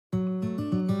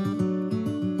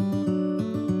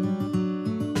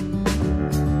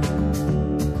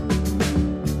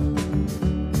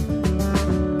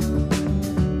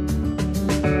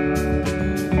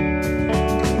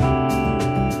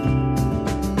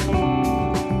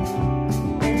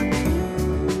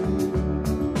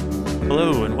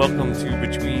Hello and welcome to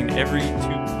Between Every Two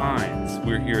Pines.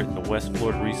 We're here at the West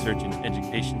Florida Research and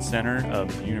Education Center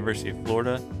of the University of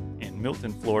Florida in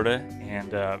Milton, Florida,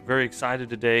 and very excited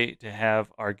today to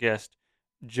have our guest,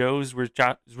 Joe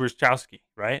Zwierczowski,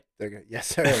 right? There you go. Yes,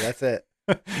 sir. That's it.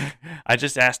 I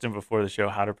just asked him before the show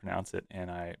how to pronounce it,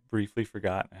 and I briefly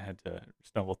forgot. I had to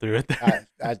stumble through it there.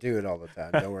 I do it all the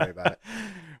time. Don't worry about it.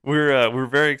 We're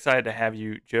very excited to have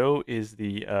you. Joe is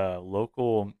the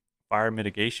local fire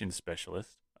mitigation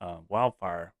specialist,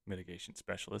 wildfire mitigation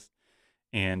specialist,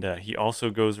 and he also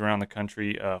goes around the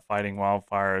country fighting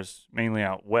wildfires, mainly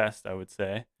out west, I would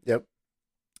say. Yep.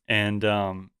 And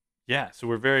yeah, so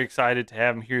we're very excited to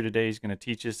have him here today. He's going to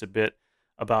teach us a bit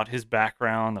about his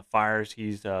background, the fires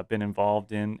he's been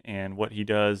involved in, and what he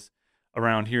does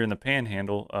around here in the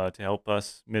Panhandle to help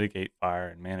us mitigate fire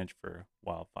and manage for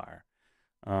wildfire.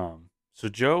 So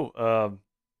Joe,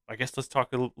 I guess let's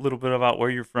talk a little bit about where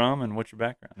you're from and what your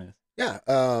background is. Yeah.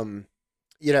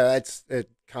 It's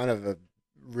kind of a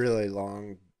really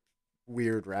long,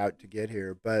 weird route to get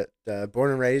here, but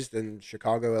born and raised in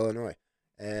Chicago, Illinois,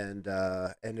 and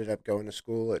ended up going to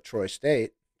school at Troy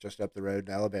State, just up the road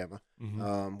in Alabama.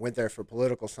 Went there for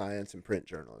political science and print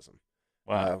journalism.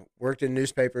 Wow. Worked in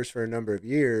newspapers for a number of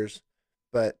years,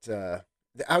 but the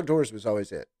outdoors was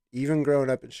always it. Even growing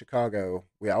up in Chicago,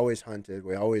 we always hunted,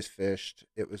 we always fished.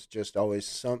 It was just always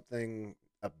something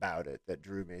about it that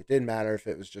drew me. It didn't matter if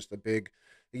it was just a big,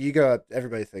 you go up,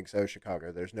 everybody thinks, oh,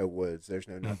 Chicago, there's no woods, there's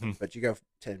no Hmm. nothing. But you go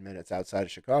 10 minutes outside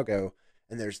of Chicago,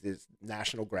 and there's these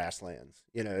national grasslands.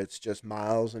 It's just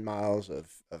miles and miles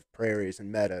of prairies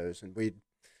and meadows. And we'd,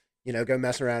 go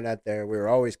mess around out there. We were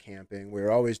always camping. We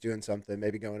were always doing something,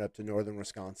 maybe going up to northern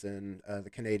Wisconsin, the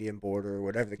Canadian border,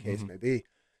 whatever the case Hmm. may be.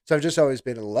 So I've just always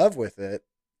been in love with it.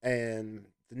 And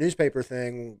the newspaper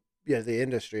thing, the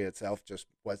industry itself just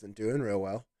wasn't doing real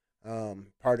well.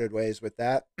 Parted ways with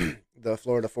that. The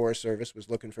Florida Forest Service was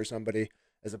looking for somebody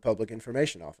as a public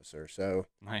information officer. So,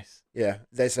 Nice. yeah,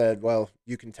 they said, well,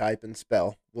 you can type and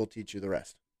spell. We'll teach you the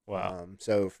rest. Wow.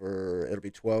 So it'll be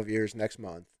 12 years next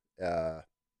month.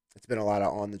 It's been a lot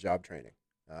of on the job training,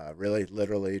 really,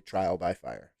 literally trial by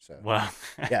fire. So, Wow.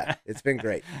 yeah, it's been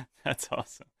great. That's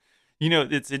awesome. You know,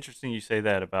 it's interesting you say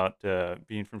that about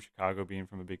being from Chicago, being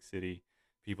from a big city.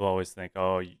 People always think,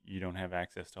 oh, you don't have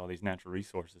access to all these natural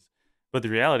resources. But the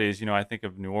reality is, I think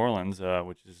of New Orleans,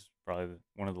 which is probably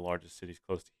one of the largest cities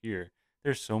close to here.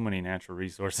 There's so many natural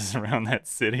resources around that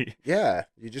city. Yeah,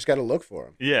 you just got to look for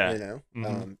them. Yeah.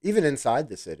 Hmm. Even inside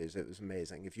the cities, it was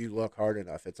amazing. If you look hard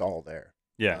enough, it's all there.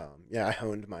 Yeah. Yeah, I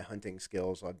honed my hunting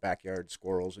skills on backyard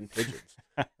squirrels and pigeons.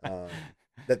 Um,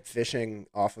 that fishing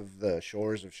off of the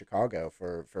shores of Chicago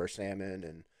for salmon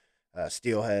and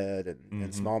steelhead and Hmm.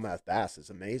 smallmouth bass is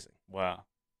amazing. Wow.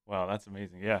 Wow. That's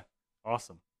amazing. Yeah.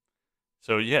 Awesome.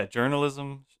 So, yeah,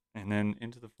 journalism and then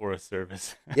into the Forest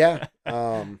Service. Yeah,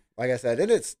 like I said,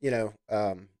 and it's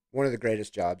one of the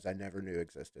greatest jobs I never knew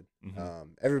existed. Hmm.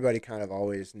 Everybody kind of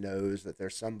always knows that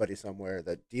there's somebody somewhere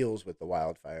that deals with the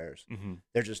wildfires. Hmm.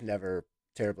 They're just never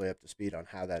terribly up to speed on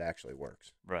how that actually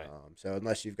works. Right. So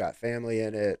unless you've got family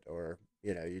in it, or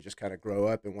you just kind of grow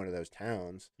up in one of those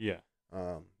towns, Yeah.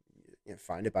 um,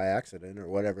 find it by accident or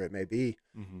whatever it may be.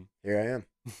 Hmm. Here I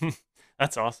am.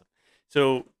 That's awesome.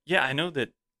 So, yeah, I know that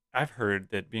I've heard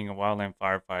that being a wildland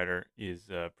firefighter is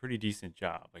a pretty decent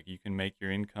job. Like you can make your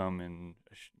income in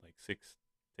like 6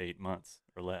 to 8 months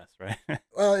or less, right?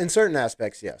 Well, in certain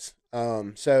aspects, yes.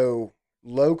 So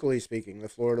locally speaking, the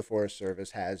Florida Forest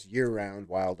Service has year-round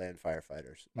wildland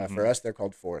firefighters. Hmm. For us, they're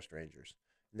called forest rangers.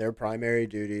 Their primary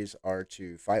duties are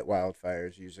to fight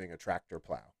wildfires using a tractor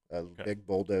plow, a Okay. big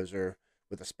bulldozer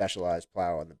with a specialized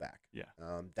plow on the back. Yeah.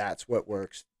 That's what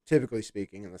works, typically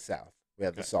speaking, in the South. We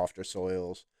have the Okay. softer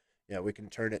soils. We can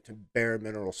turn it to bare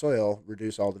mineral soil,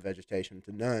 reduce all the vegetation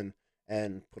to none,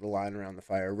 and put a line around the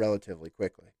fire relatively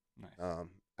quickly. Nice.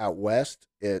 Out west,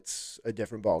 it's a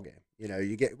different ballgame.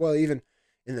 You get, well, even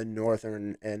in the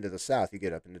northern end of the South, you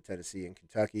get up into Tennessee and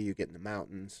Kentucky, you get in the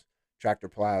mountains, tractor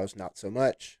plows, not so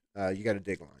much. You got a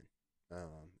dig line.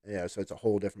 So it's a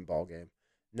whole different ballgame.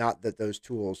 Not that those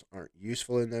tools aren't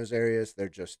useful in those areas, they're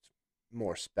just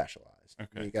more specialized.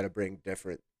 Okay. You got to bring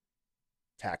different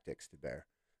tactics to bear.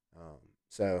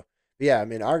 So, but yeah, I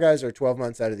mean, our guys are 12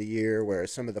 months out of the year,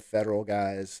 whereas some of the federal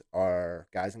guys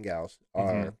and gals Hmm.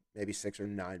 are maybe 6 or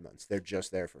 9 months. They're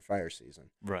just there for fire season.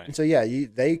 Right. And so, yeah,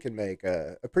 they can make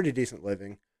a pretty decent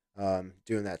living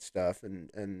doing that stuff. And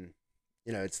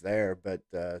it's there, but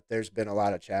there's been a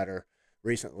lot of chatter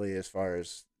recently as far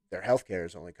as their health care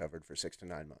is only covered for 6 to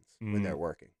 9 months when Mm. they're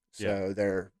working. Yeah.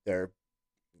 So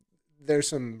there's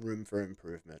some room for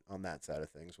improvement on that side of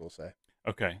things, we'll say.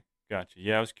 Okay. Gotcha.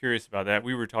 Yeah, I was curious about that.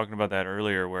 We were talking about that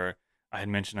earlier, where I had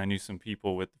mentioned I knew some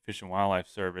people with the Fish and Wildlife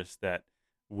Service that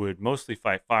would mostly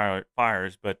fight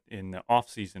fires, but in the off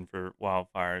season for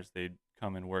wildfires, they'd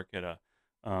come and work at a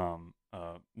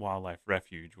wildlife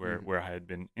refuge Hmm. where I had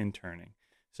been interning.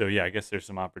 So yeah, I guess there's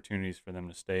some opportunities for them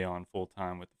to stay on full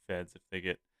time with the feds if they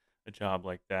get a job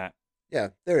like that.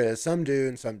 Yeah, there is. Some do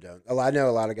and some don't. I know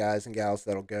a lot of guys and gals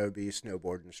that'll go be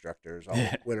snowboard instructors all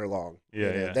Yeah, winter long.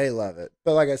 yeah, yeah. They love it.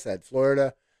 But like I said,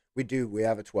 Florida, we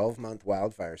have a 12-month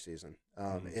wildfire season.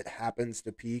 Mhm. It happens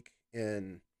to peak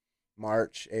in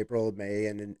March, April, May,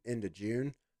 and into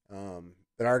June.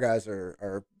 But our guys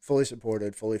are fully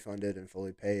supported, fully funded, and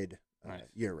fully paid Nice.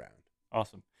 year round.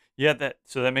 Awesome. Yeah, that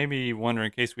made me wonder,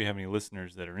 in case we have any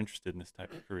listeners that are interested in this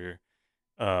type of career,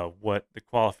 what the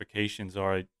qualifications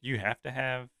are. Do you have to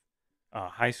have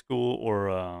high school, or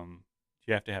do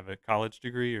you have to have a college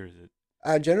degree, or is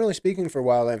it? Generally speaking, for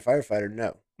wildland firefighter,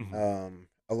 no. Mhm.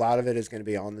 A lot of it is going to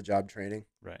be on the job training.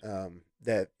 Right.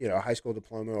 That a high school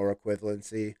diploma or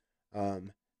equivalency.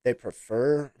 Um, they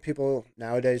prefer people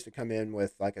nowadays to come in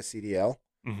with like a CDL,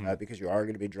 Hmm. because you are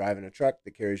going to be driving a truck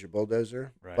that carries your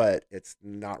bulldozer, Right. but it's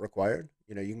not required.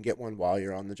 You can get one while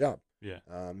you're on the job. Yeah.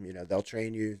 They'll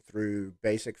train you through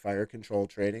basic fire control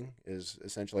training, is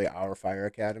essentially our fire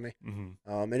academy, Hmm.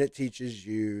 and it teaches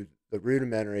you the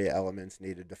rudimentary elements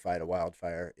needed to fight a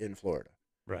wildfire in Florida.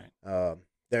 Right.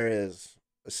 There is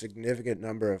a significant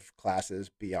number of classes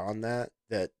beyond that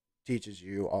teaches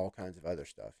you all kinds of other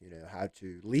stuff. How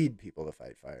to lead people to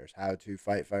fight fires, how to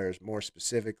fight fires more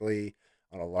specifically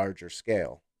on a larger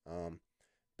scale.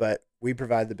 But we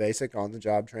provide the basic on the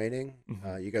job training.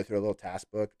 Hmm. You go through a little task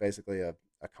book, basically a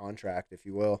contract, if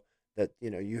you will, that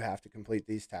you have to complete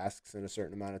these tasks in a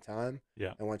certain amount of time.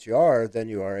 Yeah. And once you are, then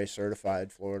you are a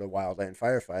certified Florida wildland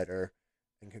firefighter.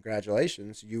 And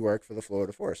congratulations, you work for the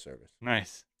Florida Forest Service.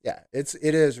 Nice. Yeah, it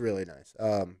is really nice.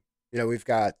 We've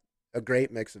got a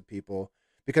great mix of people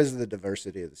because of the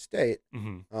diversity of the state.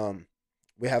 Hmm. Um,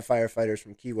 we have firefighters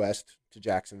from Key West to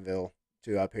Jacksonville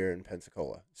to up here in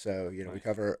Pensacola. So we Nice.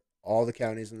 cover all the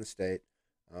counties in the state.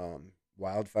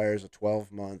 Wildfire is a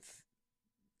 12-month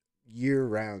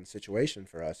year-round situation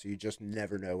for us. So you just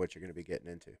never know what you're going to be getting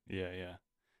into. Yeah. Yeah.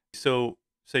 So,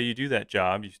 say you do that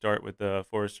job, you start with the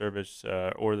Forest Service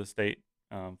or the state,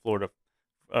 Florida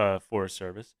Forest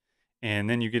Service, and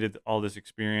then you get all this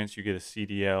experience. You get a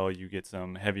CDL, you get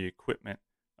some heavy equipment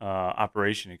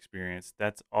operation experience.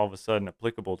 That's all of a sudden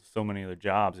applicable to so many other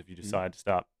jobs if you Mhm. decide to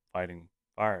stop fighting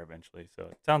fire eventually. So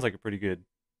it sounds like a pretty good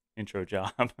intro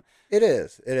job. It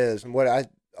is, and what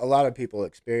a lot of people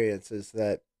experience is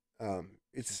that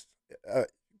it's uh,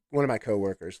 one of my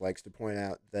coworkers likes to point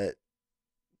out that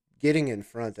getting in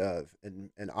front of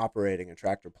and operating a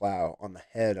tractor plow on the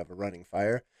head of a running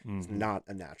fire is Hmm. not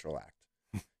a natural act.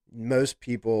 Most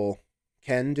people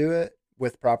can do it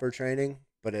with proper training,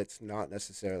 but it's not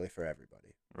necessarily for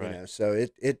everybody. Right. So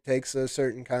it takes a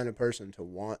certain kind of person to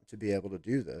want to be able to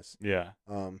do this. Yeah.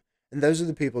 Um, and those are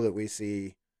the people that we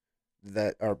see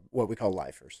that are what we call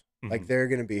lifers. Like, Hmm. they're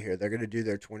going to be here. They're going to do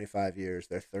their 25 years,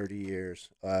 their 30 years.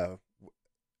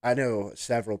 I know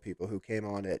several people who came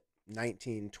on at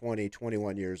 19, 20,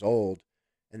 21 years old,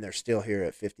 and they're still here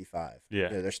at 55. Yeah.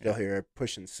 They're still Yeah. here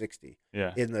pushing 60.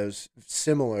 Yeah. In those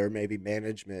similar, maybe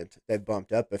management, they've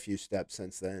bumped up a few steps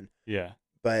since then. Yeah.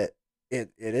 But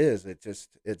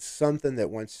it's something that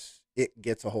once it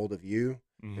gets a hold of you,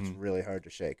 it's Hmm. really hard to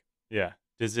shake. Yeah.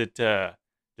 Does it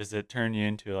turn you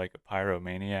into like a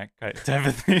pyromaniac type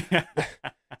of thing?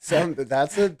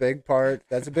 That's a big part.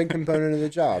 That's a big component of the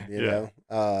job. Yeah.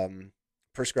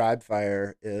 Prescribed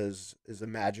fire is a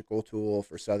magical tool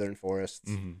for southern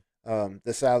forests. Hmm.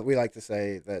 The South, we like to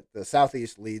say that the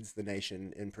Southeast leads the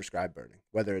nation in prescribed burning,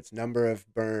 whether it's number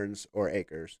of burns or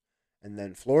acres, and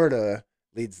then Florida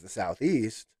leads the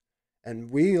Southeast.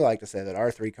 And we like to say that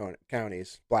our three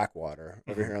counties, Blackwater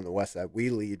over Hmm. here on the west side, we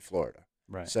lead Florida.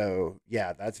 Right. So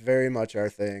yeah, that's very much our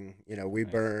thing. We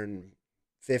Nice. burn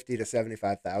 50 to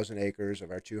 75,000 acres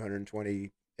of our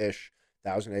 220-ish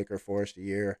thousand acre forest a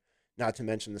year. Not to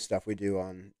mention the stuff we do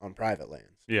on private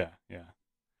lands. Yeah. Yeah.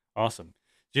 Awesome.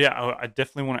 Yeah, I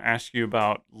definitely want to ask you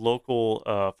about local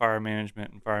fire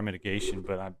management and fire mitigation,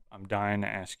 but I'm dying to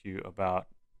ask you about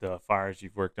the fires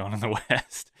you've worked on in the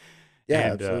West.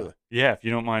 Yeah, And absolutely. yeah, if you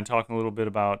don't mind talking a little bit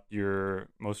about your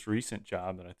most recent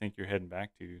job that I think you're heading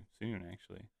back to soon,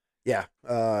 actually. Yeah.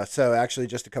 So actually,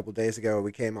 just a couple days ago,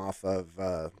 we came off of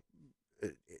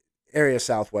area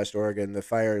Southwest Oregon. The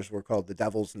fires were called the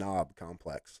Devil's Knob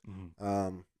Complex, Hmm.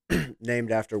 um,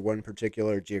 named after one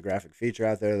particular geographic feature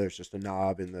out there. There's just a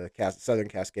knob in the Southern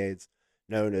Cascades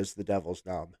known as the Devil's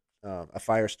Knob. A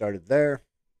fire started there.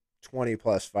 20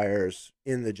 plus fires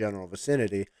in the general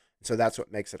vicinity. So that's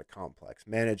what makes it a complex.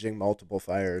 Managing multiple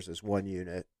fires as one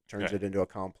unit turns Okay. it into a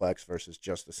complex versus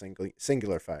just a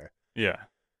singular fire. Yeah.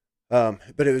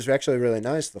 But it was actually really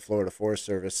nice. The Florida Forest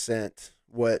Service sent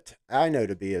what I know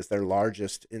to be as their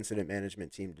largest incident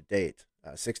management team to date,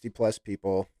 60 plus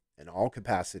people in all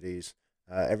capacities,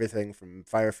 everything from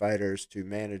firefighters to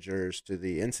managers to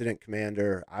the incident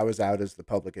commander. I was out as the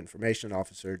public information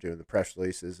officer doing the press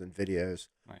releases and videos.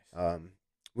 Nice.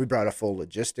 We brought a full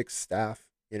logistics staff,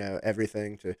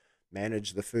 everything to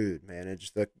manage the food,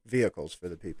 manage the vehicles for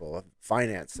the people, a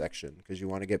finance section because you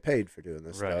want to get paid for doing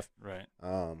this Right. stuff.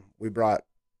 Right. We brought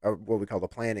what we call the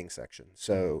planning section.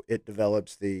 So it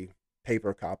develops the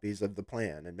paper copies of the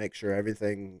plan and make sure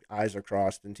everything I's are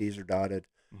crossed and T's are dotted.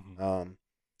 Mm-hmm.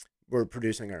 We're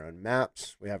producing our own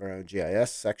maps. We have our own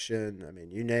GIS section. I mean,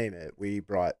 you name it. We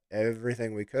brought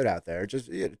everything we could out there just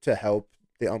to help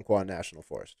the Umpqua National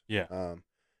Forest. Yeah.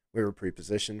 We were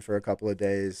pre-positioned for a couple of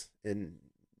days in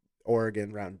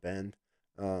Oregon around Bend.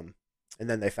 And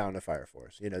then they found a fire for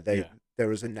us. There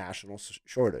was a national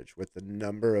shortage with the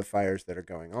number of fires that are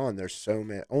going on. There's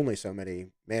only so many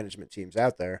management teams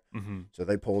out there. Mm-hmm. So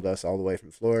they pulled us all the way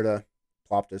from Florida,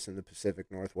 plopped us in the Pacific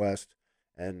Northwest,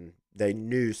 and they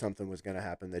knew something was going to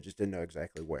happen. They just didn't know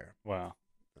exactly where. Wow.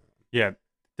 Yeah.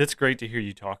 That's great to hear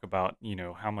you talk about,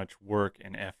 how much work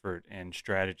and effort and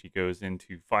strategy goes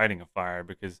into fighting a fire,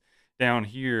 because down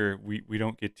here we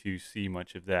don't get to see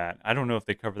much of that. I don't know if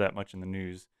they cover that much in the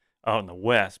news out in the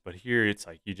West, but here it's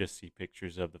like you just see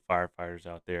pictures of the firefighters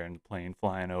out there and the plane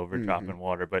flying over, Mm-hmm. dropping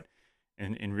water. But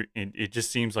and it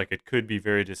just seems like it could be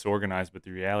very disorganized, but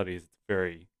the reality is it's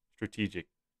very strategic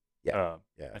Yeah, uh,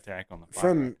 yeah. attack on the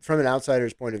fire. From an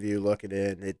outsider's point of view, looking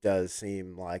in, it does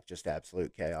seem like just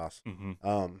absolute chaos.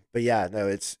 Mm-hmm. But yeah, no,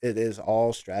 it is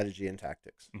all strategy and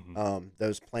tactics. Mm-hmm.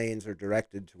 Those planes are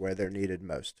directed to where they're needed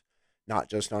most, not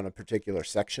just on a particular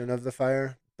section of the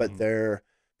fire, but Mm-hmm. they're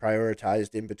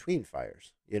prioritized in between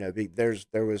fires.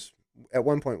 There was at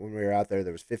one point when we were out there,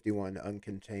 there was 51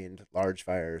 uncontained large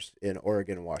fires in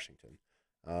Oregon and Washington,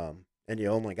 and you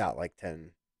only got like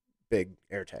 10 big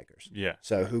air tankers. Yeah.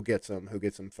 So who gets them? Who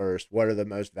gets them first? What are the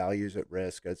most values at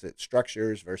risk? Is it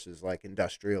structures versus like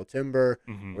industrial timber?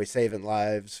 Mm-hmm. Are we saving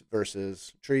lives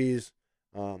versus trees?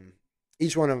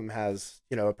 Each one of them has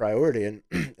a priority and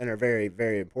and are very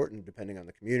very important depending on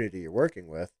the community you're working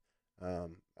with.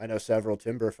 I know several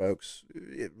timber folks,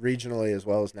 regionally as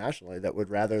well as nationally, that would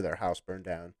rather their house burn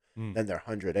down Mm. than their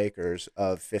 100 acres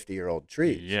of 50-year-old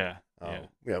trees. Yeah.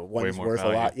 Yeah. Way One's more worth a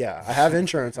value. lot. Yeah, I have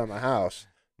insurance on my house,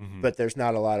 Mm-hmm. but there's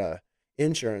not a lot of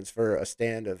insurance for a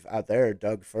stand of out there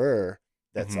Doug fir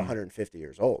that's Mm-hmm. 150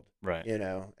 years old. Right. And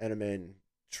I mean,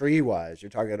 tree wise,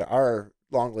 you're talking our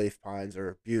longleaf pines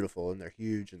are beautiful and they're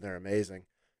huge and they're amazing.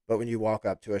 But when you walk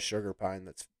up to a sugar pine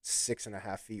that's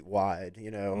 6.5 feet wide, or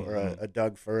Mm-hmm. a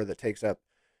Doug fir that takes up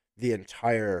the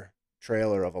entire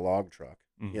trailer of a log truck,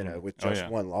 Mm-hmm. with Oh just yeah.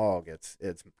 one log, it's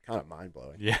kind of mind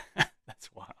blowing. Yeah.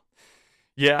 That's wild.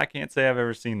 Yeah, I can't say I've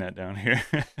ever seen that down here.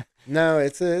 No,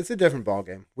 it's a different ball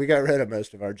game. We got rid of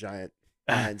most of our giant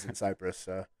pines and cypress,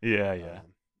 so Yeah. Yeah.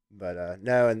 but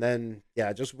no, and then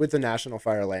yeah, just with the national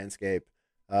fire landscape,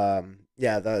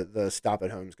 yeah, the stop at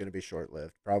home is going to be short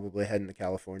lived. Probably heading to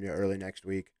California early next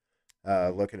week.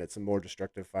 Mhm. Looking at some more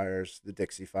destructive fires. The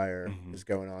Dixie Fire Mhm. is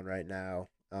going on right now.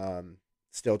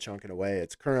 Still chunking away.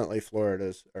 It's currently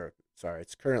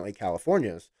it's currently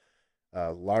California's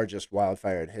largest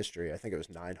wildfire in history. I think it was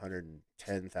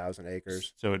 910,000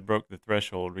 acres. So it broke the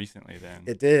threshold recently then.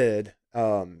 It did,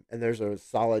 and there's a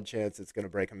solid chance it's going to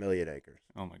break 1 million acres.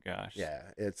 Oh my gosh.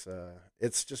 Yeah, it's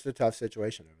just a tough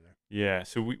situation over there. Yeah.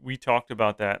 So we talked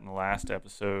about that in the last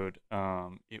episode.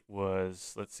 It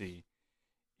was, let's see,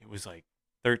 it was like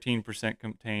 13%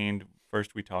 contained.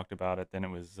 First we talked about it, then it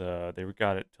was they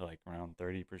got it to like around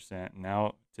 30%.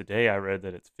 Now today I read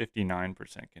that it's 59%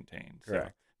 contained. So,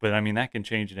 Correct. but I mean that can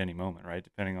change at any moment, right?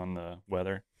 Depending on the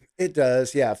weather. It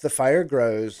does, yeah. If the fire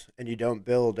grows and you don't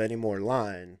build any more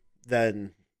line,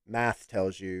 then math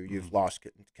tells you you've Mhm. lost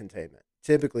containment.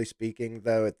 Typically speaking,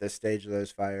 though, at this stage of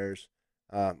those fires,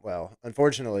 well,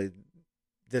 unfortunately,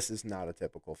 this is not a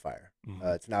typical fire.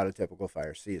 Mhm. It's not a typical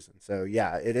fire season. So,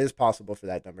 yeah, it is possible for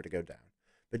that number to go down.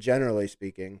 But generally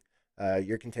speaking,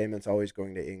 your containment's always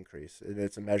going to increase. And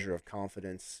it's a measure of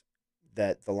confidence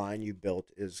that the line you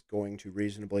built is going to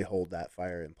reasonably hold that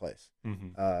fire in place.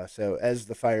 Mhm. So as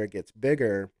the fire gets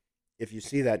bigger, if you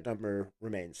see that number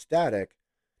remain static,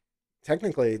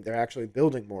 technically they're actually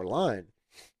building more line,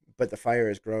 but the fire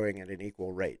is growing at an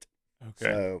equal rate. Okay.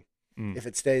 So Mm. if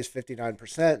it stays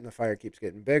 59% and the fire keeps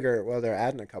getting bigger, well, they're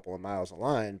adding a couple of miles of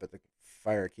line, but the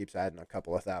fire keeps adding a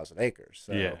couple of thousand acres.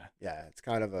 So Yeah. yeah, it's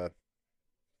kind of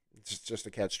it's just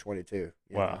a catch 22.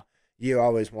 Wow. You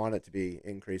always want it to be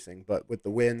increasing, but with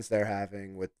the winds they're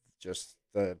having, with just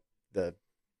the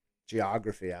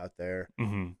geography out there,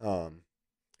 Mm-hmm. um,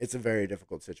 it's a very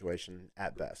difficult situation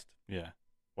at best. Yeah.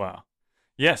 Wow.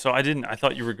 Yeah. So I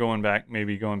thought you were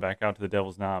maybe going back out to the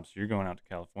Devil's Knobs. So you're going out to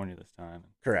California this time.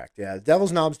 Correct. Yeah, the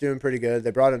Devil's Knob's doing pretty good.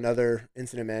 They brought another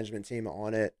incident management team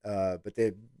on it, but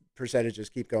the percentages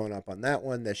keep going up on that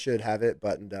one. They should have it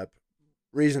buttoned up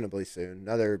reasonably soon,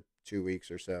 another 2 weeks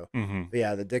or so. Mm-hmm. But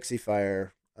yeah, the Dixie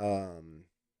Fire, I'm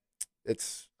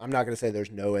not going to say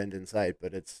there's no end in sight,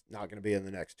 but it's not going to be in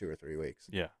the next 2 or 3 weeks.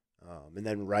 Yeah. And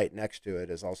then right next to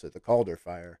it is also the Calder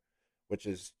Fire, which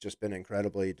has just been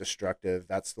incredibly destructive.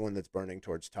 That's the one that's burning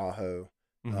towards Tahoe.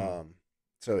 Mm-hmm.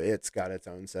 So it's got its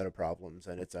own set of problems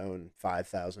and its own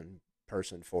 5,000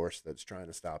 person force that's trying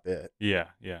to stop it. Yeah.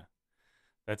 Yeah.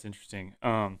 That's interesting.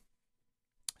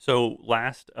 So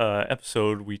last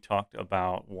episode we talked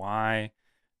about why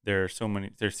there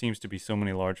seems to be so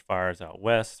many large fires out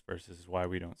west versus why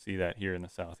we don't see that here in the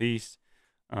southeast.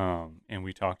 And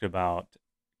we talked about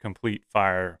complete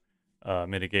fire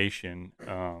mitigation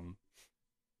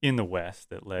in the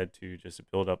west that led to just a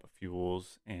buildup of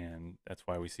fuels, and that's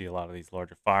why we see a lot of these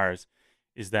larger fires.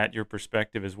 Is that your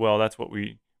perspective as well? That's what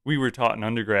we were taught in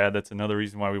undergrad. That's another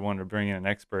reason why we wanted to bring in an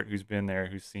expert who's been there,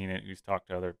 who's seen it, who's talked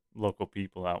to other local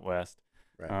people out west.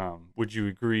 Right. Would you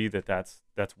agree that that's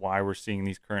why we're seeing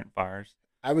these current fires?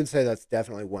 I would say that's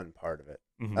definitely one part of it.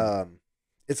 Mm-hmm.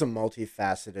 It's a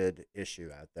multifaceted issue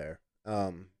out there.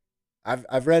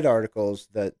 I've read articles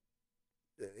that,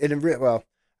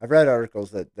 I've read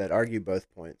articles that argue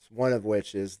both points. One of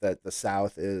which is that the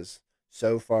South is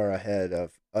so far ahead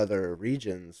of other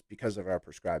regions because of our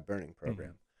prescribed burning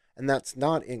program, and that's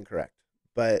not incorrect.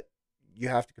 But you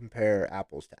have to compare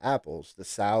apples to apples. The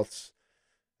South's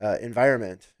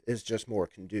environment is just more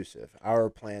conducive. Our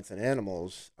plants and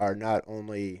animals are not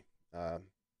only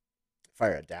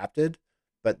fire adapted,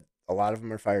 but a lot of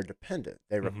them are fire dependent.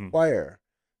 They Mm-hmm. require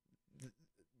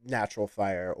natural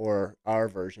fire or our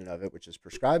version of it, which is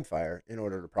prescribed fire, in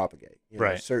order to propagate.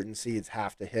 Right. Certain seeds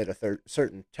have to hit a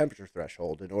certain temperature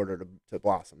threshold in order to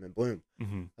blossom and bloom.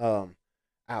 Mm-hmm.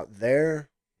 Out there,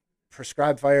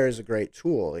 prescribed fire is a great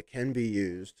tool. It can be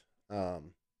used,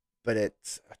 but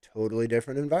it's a totally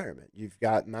different environment. You've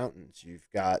got mountains. You've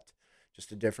got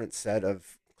just a different set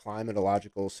of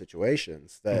climatological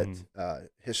situations that,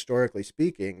 historically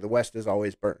speaking, the West has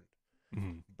always burned.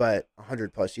 Mm-hmm. But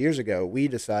 100+ years ago, we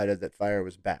decided that fire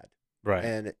was bad. Right.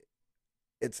 And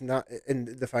it's not, and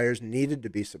the fires needed to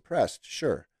be suppressed,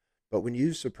 sure. But when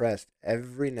you suppressed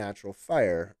every natural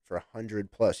fire for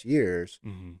 100+ years,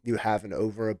 you have an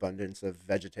overabundance of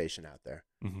vegetation out there.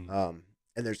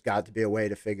 And there's got to be a way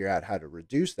to figure out how to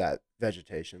reduce that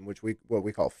vegetation, what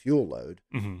we call fuel load,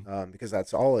 because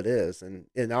that's all it is. And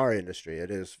in our industry,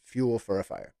 it is fuel for a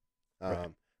fire. Right.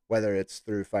 Whether it's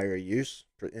through fire use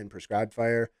in prescribed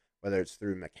fire, whether it's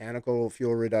through mechanical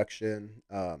fuel reduction,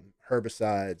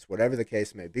 herbicides, whatever the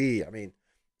case may be. I mean,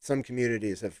 some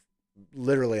communities have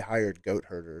literally hired goat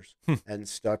herders and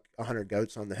stuck 100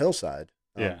 goats on the hillside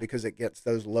because it gets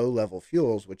those low-level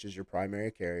fuels, which is your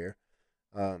primary carrier,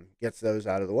 gets those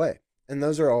out of the way. And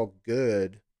those are all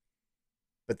good,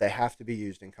 but they have to be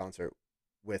used in concert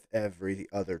with every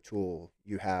other tool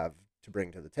you have to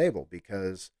bring to the table,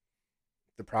 because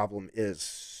the problem is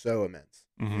so immense.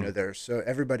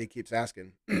 Everybody keeps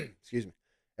asking, excuse me,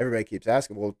 everybody keeps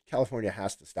asking, well, California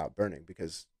has to stop burning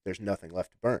because there's nothing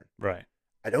left to burn. Right.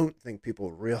 I don't think people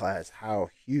realize how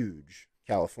huge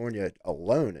California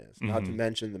alone is, not to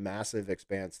mention the massive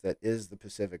expanse that is the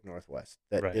Pacific Northwest,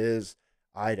 that is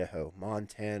Idaho,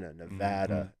 Montana,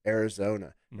 Nevada,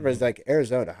 Arizona. Everybody's like,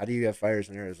 Arizona, how do you have fires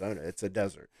in Arizona? It's a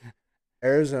desert.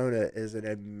 Arizona is an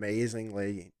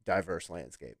amazingly diverse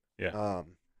landscape. Yeah.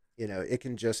 It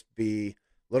can just be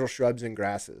little shrubs and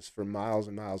grasses for miles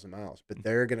and miles and miles, but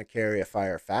they're going to carry a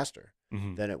fire faster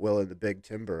than it will in the big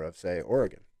timber of, say,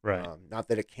 Oregon. Right. Not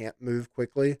that it can't move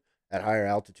quickly at higher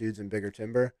altitudes and bigger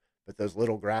timber, but those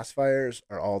little grass fires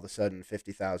are all of a sudden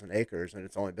 50,000 acres, and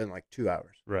it's only been like 2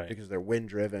 hours. Right. Because they're wind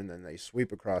driven and they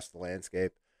sweep across the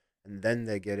landscape, and then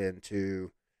they get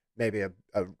into maybe a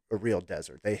real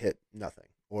desert. They hit nothing,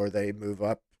 or they move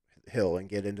uphill and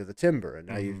get into the timber, and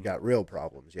now you've got real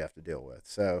problems you have to deal with.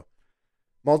 So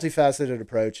multifaceted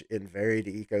approach in varied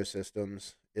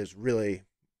ecosystems is really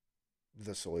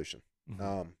the solution.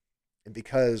 And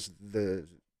because the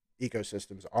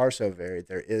ecosystems are so varied,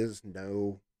 there is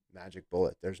no magic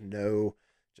bullet. There's no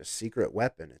just secret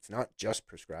weapon. It's not just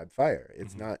prescribed fire.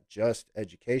 It's not just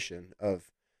education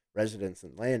of residents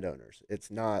and landowners.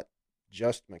 It's not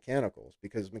just mechanicals,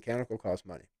 because mechanical costs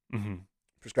money. Mm-hmm.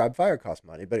 Prescribed fire costs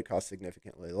money, but it costs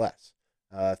significantly less,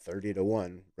 30 to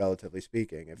 1, relatively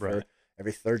speaking. If Right. for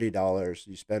every $30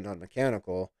 you spend on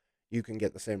mechanical, you can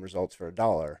get the same results for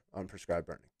 $1 on prescribed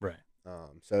burning. Right.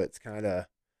 So it's kind of,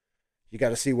 you got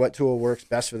to see what tool works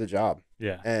best for the job.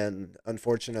 Yeah. And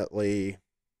unfortunately,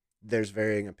 there's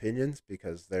varying opinions,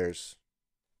 because there's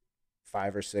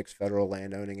 5 or 6 federal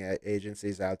landowning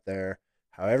agencies out there.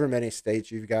 However many states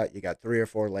you got 3 or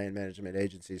 4 land management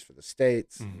agencies for the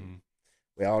states. Mm-hmm.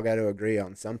 We all got to agree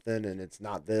on something, and it's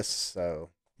not this. So,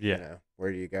 Yeah.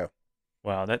 where do you go?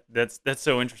 Wow, that's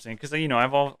so interesting because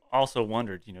I've also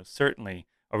wondered, certainly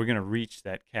are we going to reach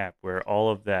that cap where all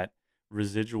of that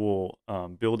residual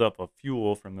buildup of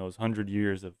fuel from those 100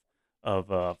 years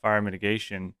of fire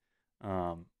mitigation,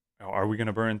 are we going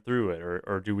to burn through it,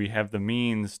 or do we have the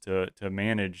means to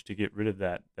manage to get rid of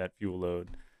that fuel load?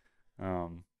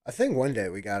 Um, I think one day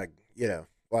we got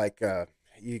to,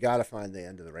 you got to find the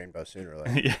end of the rainbow sooner or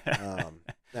later. yeah.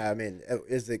 I mean,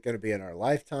 is it going to be in our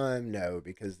lifetime? No,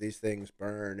 because these things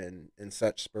burn in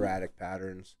such sporadic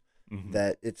patterns hmm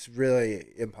that it's really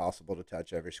impossible to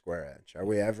touch every square inch. Are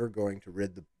we ever going to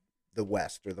rid the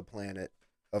West or the planet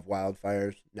of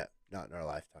wildfires? No, not in our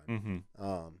lifetime.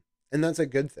 hmm And that's a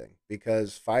good thing,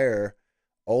 because fire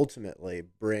ultimately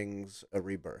brings a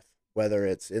rebirth, whether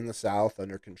it's in the South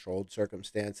under controlled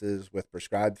circumstances with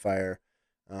prescribed fire,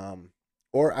 um,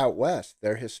 or out West.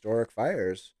 Their historic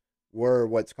fires were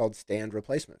what's called stand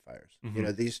replacement fires. hmm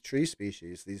These tree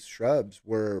species, these shrubs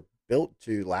were built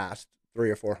to last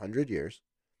 300 or 400 years.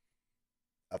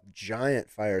 A giant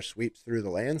fire sweeps through the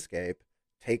landscape,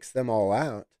 takes them all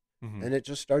out, hmm and it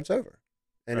just starts over.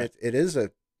 And Right. it is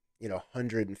a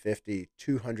 150,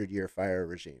 200 year fire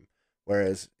regime.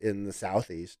 Whereas in the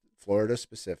Southeast, Florida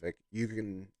specific, you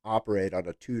can operate on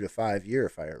a 2 to 5 year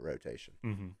fire rotation.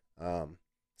 hmm Um,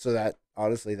 so that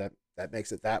honestly, that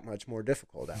makes it that much more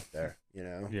difficult out there.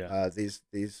 Yeah.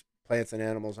 These plants and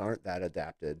animals aren't that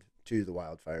adapted to the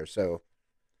wildfire, so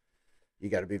you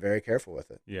got to be very careful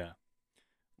with it. Yeah.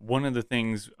 One of the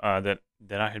things that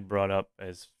I had brought up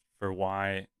as for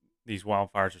why these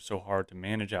wildfires are so hard to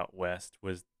manage out west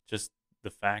was just the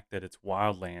fact that it's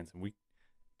wildlands, and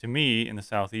to me in the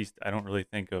southeast, I don't really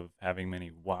think of having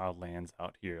many wildlands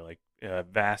out here, like a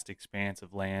vast expanse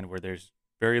of land where there's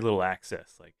very little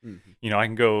access. Like, Hmm. I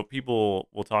can go. People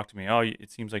will talk to me. Oh,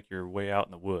 it seems like you're way out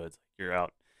in the woods. Like you're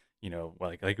out,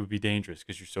 like it would be dangerous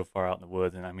because you're so far out in the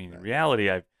woods. And I mean, in Right. reality,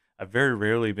 I've very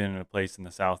rarely been in a place in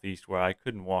the southeast where I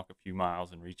couldn't walk a few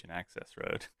miles and reach an access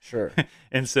road. Sure.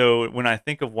 And so when I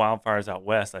think of wildfires out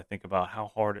west, I think about how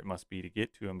hard it must be to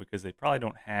get to them because they probably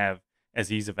don't have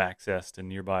as ease of access to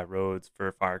nearby roads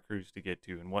for fire crews to get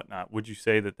to and whatnot. Would you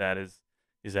say that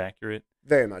is accurate?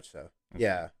 Very much so. Okay.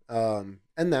 Yeah.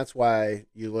 And that's why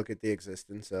you look at the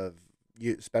existence of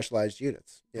specialized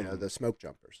units, hmm the smoke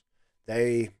jumpers.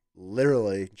 They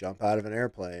literally jump out of an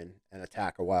airplane and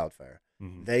attack a wildfire.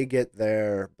 hmm They get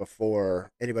there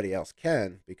before anybody else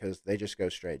can, because they just go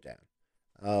straight down.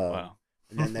 Um, Wow.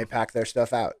 and then they pack their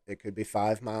stuff out. It could be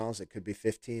 5 miles, it could be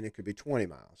 15, it could be 20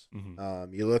 miles. hmm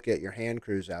You look at your hand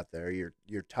crews out there,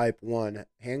 your type 1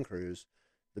 hand crews,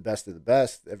 the best of the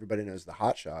best. Everybody knows the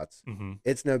hot shots. hmm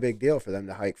It's no big deal for them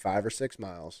to hike 5 or 6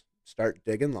 miles, start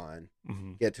digging line,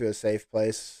 hmm get to a safe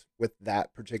place with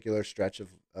that particular stretch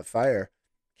of fire,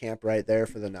 camp right there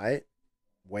for the night,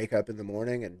 wake up in the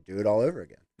morning and do it all over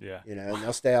again. Yeah. And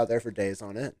they'll stay out there for days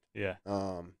on end. Yeah.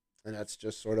 And that's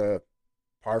just sort of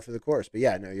par for the course. But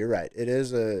yeah, no, you're right.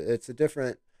 It's a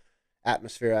different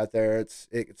atmosphere out there.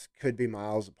 It could be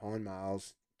miles upon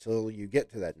miles till you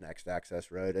get to that next access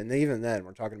road. And even then,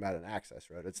 we're talking about an access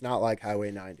road. It's not like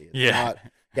Highway 90. It's Yeah. not,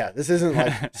 yeah, this isn't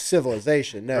like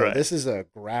civilization. No, Right. this is a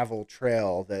gravel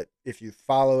trail that if you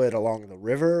follow it along the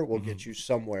river will Mhm. get you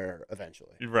somewhere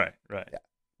eventually. Right. Right. Yeah.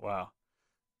 Wow.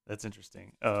 That's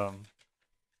interesting.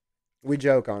 We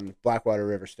joke on Blackwater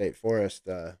River State Forest,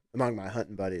 among my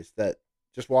hunting buddies, that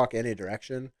just walk any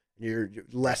direction, you're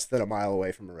less than a mile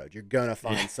away from a road. You're gonna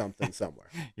find Yeah. something somewhere.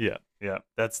 Yeah. Yeah.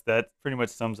 That pretty much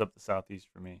sums up the southeast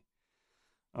for me.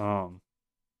 Um,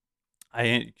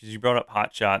 because you brought up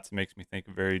hot shots, it makes me think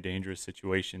of very dangerous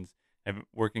situations.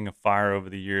 Working a fire over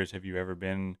the years, have you ever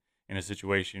been in a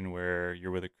situation where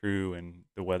you're with a crew and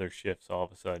the weather shifts all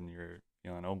of a sudden? You're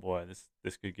feeling, oh boy,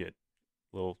 this could get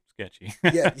a little sketchy.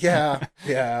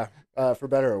 Yeah. For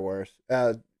better or worse.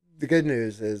 The good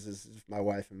news is if my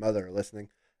wife and mother are listening,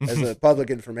 as a public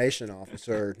information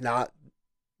officer, not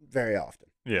very often.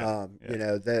 Yeah.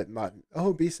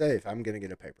 Yeah. Be safe. I'm gonna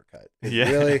get a paper cut. It's Yeah.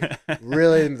 really,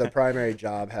 really the primary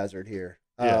job hazard here.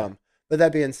 Yeah. But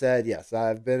that being said, yes,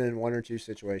 I've been in one or two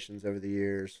situations over the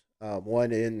years.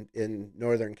 One in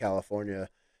Northern California,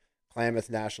 Klamath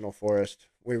National Forest.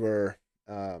 We were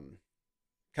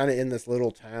kind of in this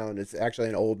little town. It's actually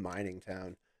an old mining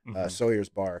town, Mm-hmm. Sawyer's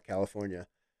Bar, California.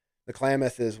 The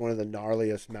Klamath is one of the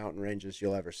gnarliest mountain ranges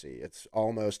you'll ever see. It's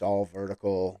almost all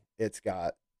vertical. It's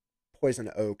got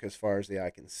poison oak as far as the eye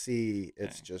can see.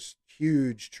 It's Okay. just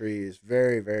huge trees,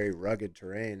 very, very rugged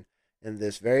terrain. And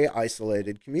this very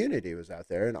isolated community was out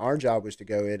there. And our job was to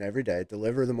go in every day,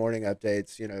 deliver the morning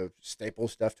updates, staple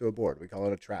stuff to a board. We call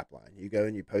it a trap line. You go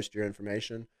and you post your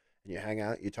information and you hang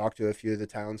out, you talk to a few of the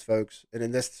town's folks. And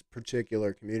in this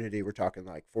particular community, we're talking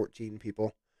like 14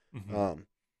 people. Mm-hmm. Um,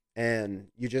 and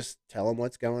you just tell them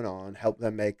what's going on, help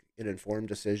them make an informed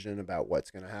decision about what's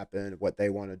going to happen, what they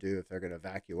want to do if they're going to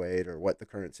evacuate, or what the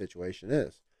current situation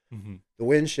is. Mm-hmm. The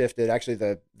wind shifted. Actually,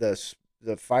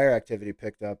 the fire activity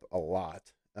picked up a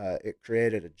lot. It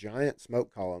created a giant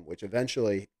smoke column, which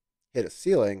eventually hit a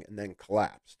ceiling and then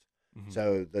collapsed. Mm-hmm.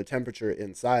 So the temperature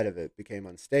inside of it became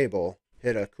unstable,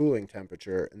 hit a cooling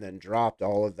temperature, and then dropped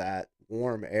all of that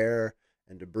warm air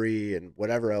and debris and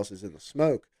whatever else is in the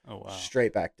smoke Oh wow.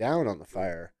 straight back down on the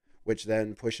fire, which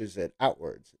then pushes it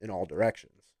outwards in all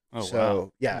directions. Oh wow.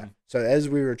 So yeah, so as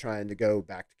we were trying to go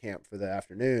back to camp for the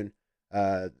afternoon,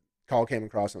 uh, call came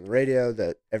across on the radio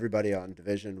that everybody on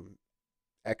Division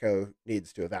Echo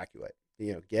needs to evacuate.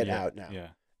 Get Yeah. out now. Yeah.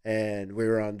 And we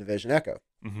were on Division Echo,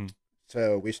 Mm-hmm.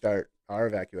 so we start our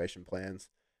evacuation plans.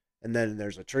 And then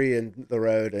there's a tree in the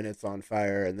road and it's on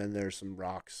fire. And then there's some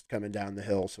rocks coming down the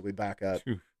hill. So we back up.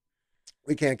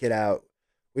 We can't get out.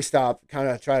 We stop, kind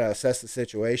of try to assess the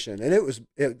situation, and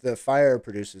the fire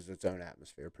produces its own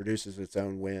atmosphere, produces its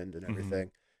own wind and Mm-hmm.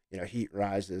 everything. Heat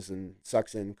rises and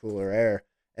sucks in cooler air,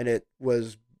 and it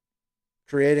was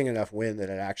creating enough wind that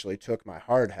it actually took my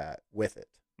hard hat with it.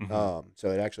 Mm-hmm.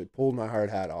 So it actually pulled my hard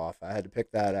hat off. I had to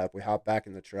pick that up. We hop back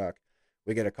in the truck.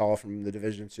 We get a call from the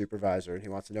division supervisor, and he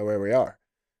wants to know where we are.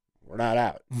 We're not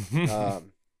out.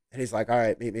 And he's like, "All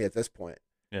right, meet me at this point."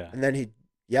 Yeah. And then he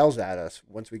yells at us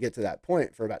once we get to that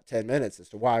point for about 10 minutes as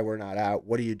to why we're not out.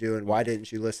 What are you doing? Why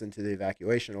didn't you listen to the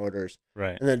evacuation orders?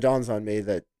 Right. And then it dawns on me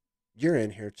that you're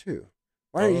in here too.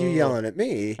 Why are you Oh. yelling at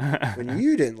me when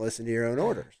you didn't listen to your own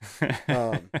orders?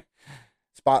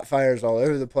 Spot fires all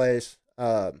over the place.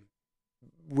 I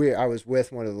was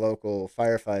with one of the local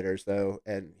firefighters though,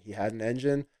 and he had an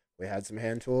engine. We had some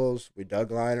hand tools. We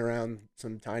dug line around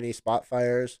some tiny spot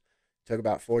fires. Took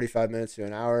about 45 minutes to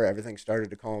an hour. Everything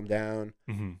started to calm down.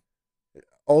 Mm-hmm.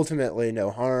 Ultimately, no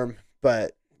harm,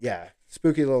 but yeah,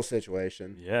 spooky little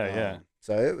situation. Yeah. Yeah.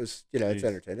 So it was, it's Jeez.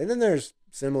 entertaining. And then there's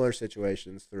similar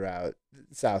situations throughout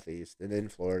the Southeast and in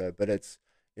Florida, but it's,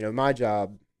 my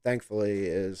job, thankfully,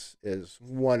 is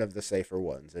one of the safer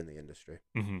ones in the industry.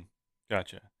 Mm-hmm.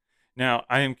 Gotcha. Now,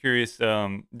 I am curious.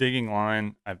 Digging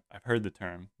line. I've heard the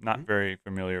term. Not Mhm. very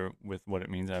familiar with what it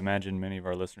means. I imagine many of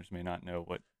our listeners may not know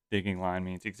what digging line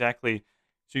means exactly.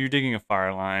 So you're digging a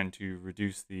fire line to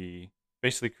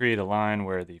basically create a line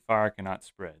where the fire cannot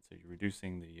spread. So you're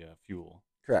reducing the fuel.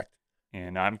 Correct.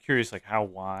 And I'm curious, like how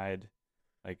wide,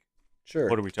 like Sure.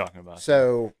 what are we talking about there?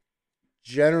 So,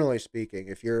 generally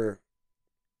speaking,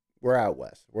 we're out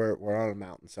west, we're on a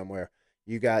mountain somewhere.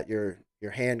 You got your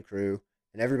hand crew,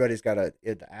 and everybody's got an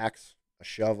axe, a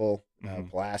shovel, Mhm.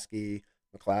 Pulaski,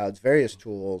 McLeod's, various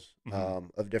tools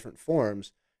Mhm. of different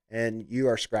forms, and you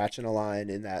are scratching a line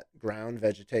in that ground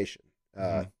vegetation.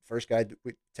 Mhm. First guy,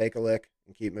 we take a lick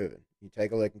and keep moving. You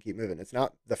take a lick and keep moving. It's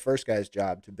not the first guy's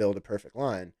job to build a perfect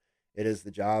line. It is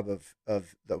the job of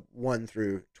the 1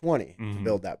 through 20 to Mhm.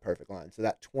 build that perfect line. So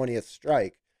that 20th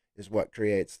strike is what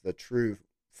creates the true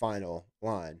final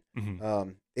line.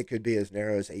 Mhm. It could be as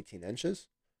narrow as 18 inches.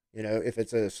 If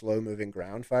it's a slow moving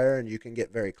ground fire and you can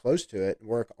get very close to it and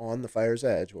work on the fire's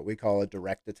edge, what we call a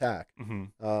direct attack,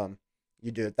 Mhm.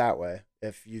 you do it that way.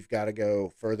 If you've got to go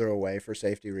further away for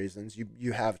safety reasons,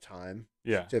 you have time,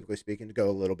 Yeah. typically speaking, to go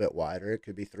a little bit wider. It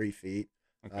could be 3 feet.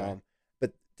 Okay.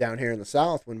 But down here in the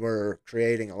South, when we're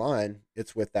creating a line,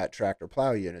 it's with that tractor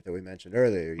plow unit that we mentioned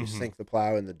earlier. You Mhm. sink the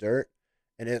plow in the dirt,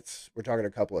 and we're talking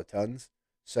a couple of tons.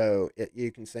 So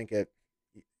you can sink it,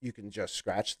 you can just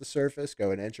scratch the surface,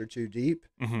 go an inch or two deep,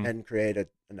 Mhm. and create a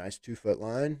nice 2 foot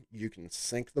line. You can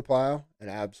sink the plow and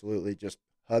absolutely just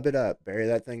hub it up, bury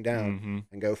that thing down, Mhm.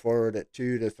 and go forward at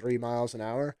 2 to 3 miles an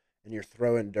hour. And you're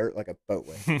throwing dirt like a boat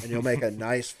wave, and you'll make a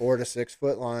nice 4 to 6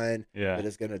 foot line Yeah. that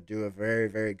is going to do a very,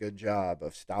 very good job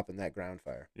of stopping that ground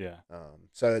fire. Yeah.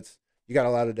 So you got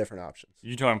a lot of different options.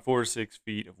 You're talking 4 to 6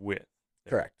 feet of width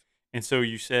there. Correct. And so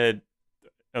you said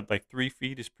like 3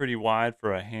 feet is pretty wide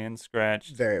for a hand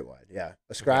scratched. Very wide, yeah. A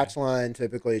Okay. scratch line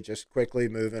typically just quickly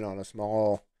moving on a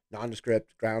small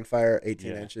nondescript ground fire,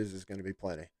 18 Yeah. inches is going to be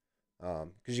plenty.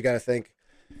 Because you got to think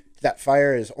that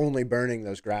fire is only burning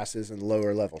those grasses and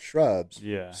lower level shrubs,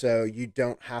 Yeah. so you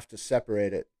don't have to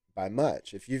separate it by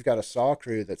much. If you've got a saw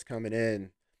crew that's coming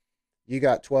in, you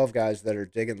got 12 guys that are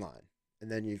digging line,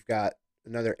 and then you've got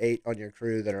another 8 on your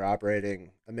crew that are operating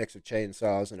a mix of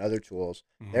chainsaws and other tools.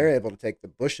 They're Hmm. able to take the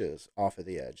bushes off of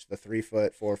the edge, the 3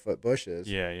 foot, 4 foot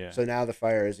bushes. Yeah. Yeah. So now the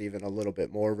fire is even a little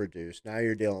bit more reduced. Now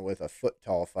you're dealing with a foot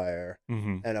tall fire,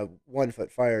 Hmm. and a 1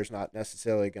 foot fire is not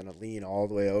necessarily going to lean all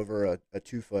the way over a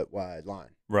 2 foot wide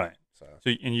line. Right. So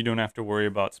So, and you don't have to worry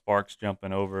about sparks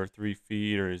jumping over 3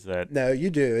 feet, or is that no,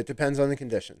 you do. It depends on the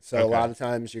conditions. So a okay? lot of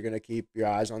times you're going to keep your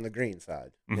eyes on the green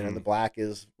side. You know, the Hmm. black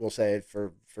is, we'll say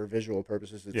for visual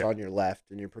purposes, it's Yeah. on your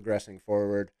left, and you're progressing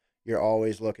forward. You're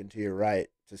always looking to your right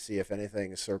to see if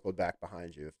anything is circled back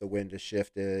behind you, if the wind is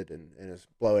shifted and is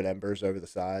blowing embers over the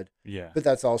side. Yeah. But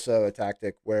that's also a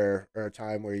tactic where, or a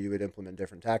time where you would implement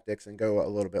different tactics and go a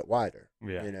little bit wider.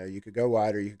 Yeah. You know, you could go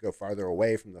wider, you could go farther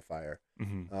away from the fire.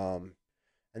 Hmm. Um,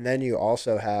 and then you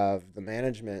also have the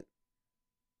management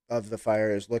of the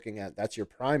fire is looking at that's your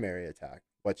primary attack.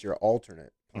 What's your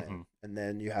alternate Hmm. plan? And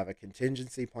then you have a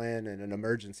contingency plan and an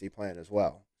emergency plan as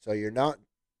well. So you're not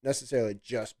necessarily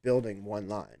just building one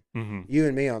line. Hmm. You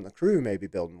and me on the crew may be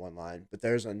building one line, but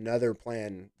there's another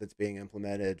plan that's being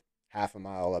implemented half a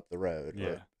mile up the road or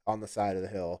Yeah. on the side of the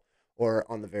hill or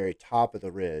on the very top of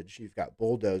the ridge. You've got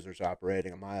bulldozers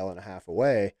operating a mile and a half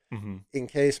away. Hmm. In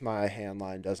case my hand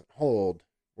line doesn't hold,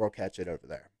 we'll catch it over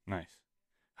there. Nice.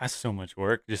 That's so much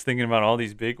work. Just thinking about all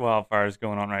these big wildfires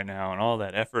going on right now and all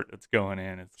that effort that's going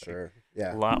in. It's like Sure. a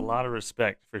Yeah. lot of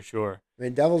respect for sure. I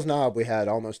mean, Devil's Knob, we had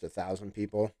almost 1,000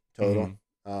 people total.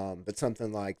 Hmm. But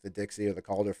something like the Dixie or the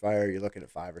Calder fire, you're looking at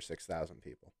 5 or 6,000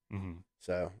 people. Hmm.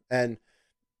 So, and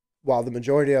while the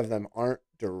majority of them aren't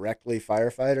directly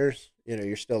firefighters, you know,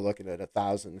 you're still looking at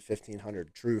 1,000,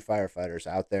 1,500 true firefighters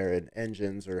out there in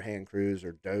engines or hand crews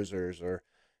or dozers or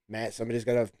man, somebody's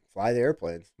got to fly the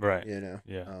airplanes, Right. you know,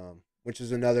 Yeah. which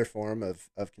is another form of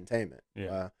containment.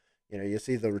 Yeah. You know, you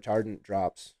see the retardant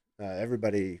drops.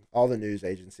 Everybody, all the news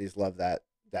agencies love that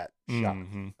shot.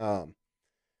 Hmm.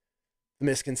 The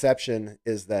misconception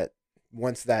is that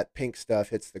once that pink stuff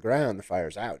hits the ground, the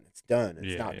fire's out and it's done. It's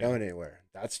Yeah. not Yeah. going anywhere.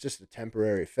 That's just a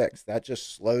temporary fix. That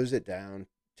just slows it down,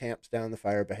 tamps down the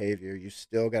fire behavior. You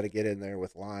still got to get in there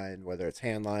with line, whether it's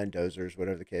hand line, dozers,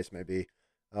 whatever the case may be,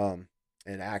 and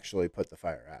actually put the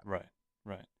fire out. Right.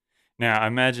 Right. Now, I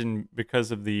imagine because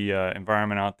of the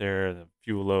environment out there, the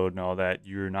fuel load and all that,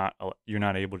 you're not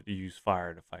able to use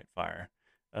fire to fight fire.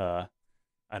 Uh,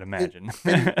 I'd It, imagine.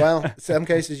 in well, some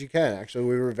cases you can actually.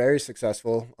 We were very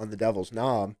successful on the Devil's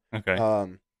Knob, Okay.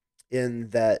 um, in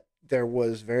that there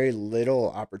was very little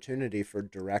opportunity for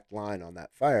direct line on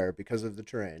that fire because of the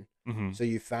terrain. Hmm. So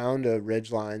you found a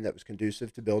ridge line that was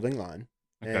conducive to building line,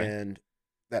 Okay. and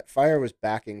that fire was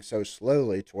backing so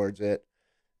slowly towards it,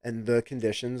 and the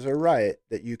conditions are right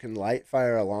that you can light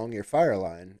fire along your fire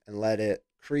line and let it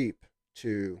creep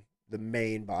to the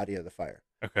main body of the fire.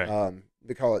 Okay.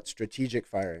 They call it strategic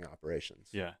firing operations.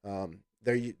 Yeah.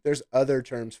 There's other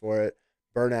terms for it,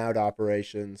 burnout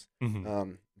operations,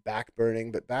 Hmm. back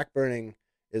burning, but back burning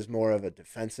is more of a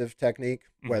defensive technique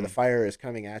where the Hmm. fire is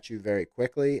coming at you very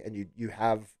quickly, and you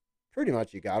have pretty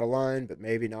much you got a line, but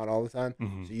maybe not all the time.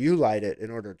 Hmm. So you light it in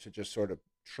order to just sort of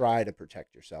try to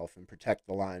protect yourself and protect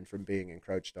the line from being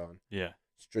encroached on. Yeah.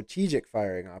 Strategic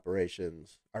firing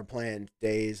operations are planned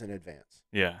days in advance,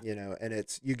 Yeah. you know, and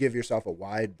it's you give yourself a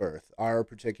wide berth. Our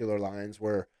particular lines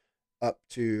were up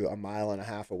to a mile and a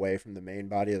half away from the main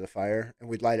body of the fire, and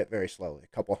we'd light it very slowly, a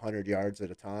couple hundred yards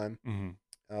at a time. Hmm.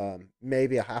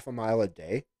 Maybe a half a mile a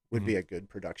day would Hmm. be a good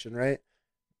production rate,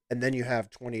 and then you have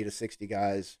 20 to 60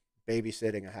 guys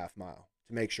babysitting a half mile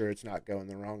to make sure it's not going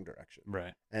the wrong direction.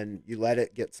 Right. And you let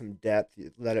it get some depth,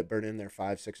 you let it burn in there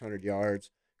 500, 600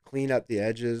 yards, clean up the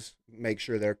edges, make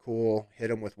sure they're cool, hit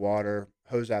them with water,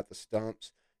 hose out the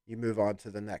stumps. You move on to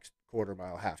the next quarter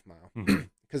mile, half mile. Hmm.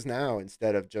 Because now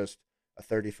instead of just a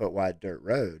 30-foot wide dirt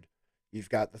road, you've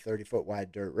got the 30-foot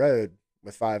wide dirt road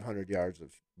with 500 yards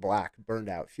of black burned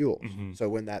out fuels. Hmm. So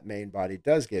when that main body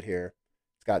does get here,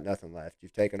 it's got nothing left.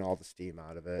 You've taken all the steam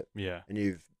out of it, Yeah. and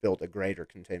you've built a greater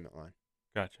containment line.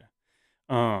 Gotcha.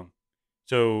 Um,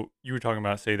 so you were talking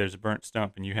about, say there's a burnt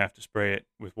stump and you have to spray it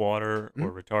with water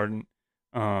or Mhm.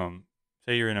 retardant.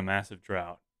 Say you're in a massive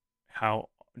drought. How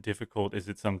difficult is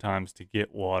it sometimes to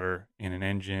get water in an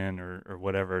engine or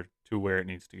whatever to where it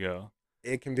needs to go?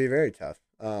 It can be very tough.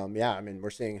 Yeah, I mean, we're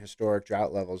seeing historic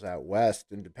drought levels out west,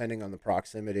 and depending on the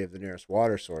proximity of the nearest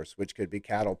water source, which could be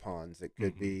cattle ponds, it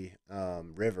could Hmm. be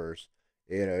rivers,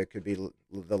 it could be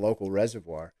the local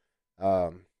reservoir.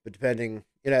 But depending,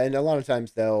 and a lot of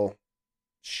times they'll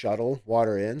shuttle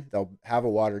water in. They'll have a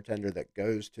water tender that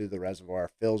goes to the reservoir,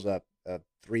 fills up a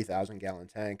 3,000 gallon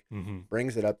tank, Hmm.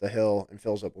 brings it up the hill, and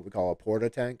fills up what we call a porta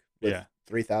tank with Yeah.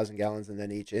 3,000 gallons. And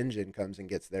then each engine comes and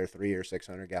gets their 300 or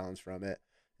 600 gallons from it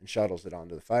and shuttles it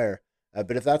onto the fire.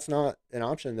 But if that's not an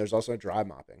option, there's also dry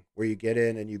mopping where you get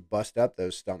in and you bust up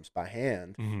those stumps by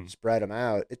hand, Hmm. spread them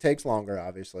out. It takes longer,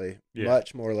 obviously, Yeah.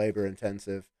 much more labor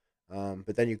intensive.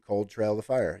 But then you cold trail the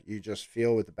fire. You just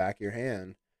feel with the back of your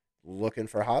hand looking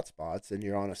for hot spots, and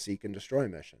you're on a seek and destroy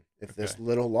mission. If Okay. this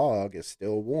little log is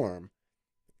still warm,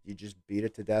 you just beat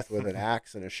it to death with an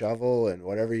axe and a shovel and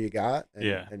whatever you got, and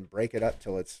Yeah. break it up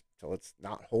till it's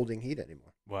not holding heat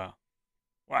anymore. Wow.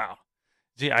 Wow.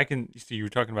 See, I can see you were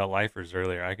talking about lifers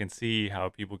earlier. I can see how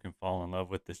people can fall in love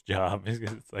with this job.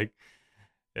 It's like,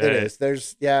 It uh, is.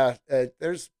 There's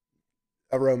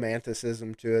a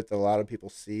romanticism to it that a lot of people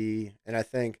see, and I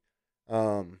think,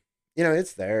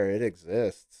 it's there, it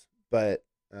exists, but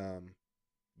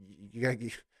you got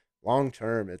long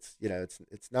term. It's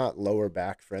not lower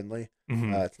back friendly.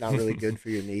 mhm. It's not really good for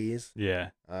your knees.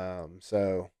 Yeah.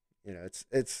 So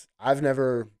it's I've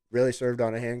never really served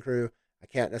on a hand crew. I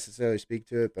can't necessarily speak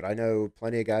to it, but I know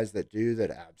plenty of guys that do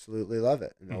that absolutely love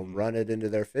it, and they'll Hmm. run it into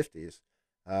their 50s.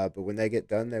 But when they get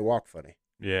done, they walk funny.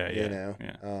 Yeah. You Yeah. know,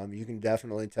 Yeah. you can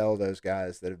definitely tell those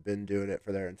guys that have been doing it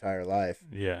for their entire life,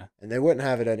 Yeah. and they wouldn't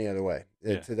have it any other way.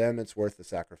 Yeah. To them, it's worth the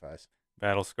sacrifice.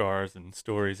 Battle scars and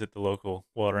stories at the local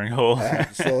watering hole.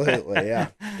 Absolutely,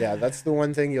 yeah, yeah. That's the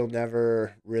one thing you'll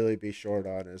never really be short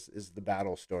on is the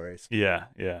battle stories. Yeah.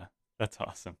 Yeah. That's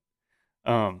awesome.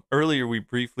 Earlier we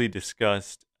briefly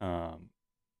discussed, I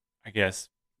guess,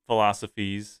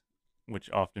 philosophies, which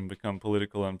often become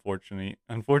political,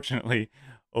 unfortunately,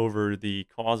 over the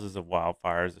causes of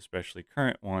wildfires, especially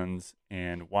current ones,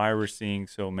 and why we're seeing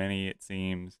so many. It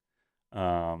seems,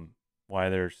 why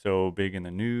they're so big in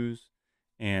the news,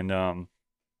 and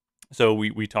so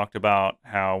we talked about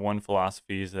how one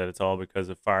philosophy is that it's all because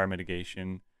of fire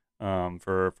mitigation,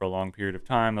 for a long period of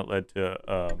time that led to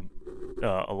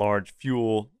a large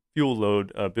fuel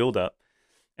load buildup,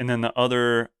 and then the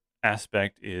other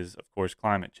aspect is, of course,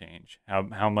 climate change.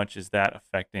 How much is that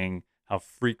affecting how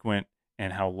frequent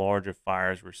and how large of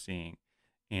fires we're seeing?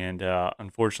 And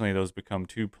unfortunately, those become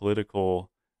two political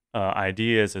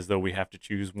ideas, as though we have to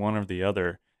choose one or the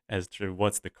other as to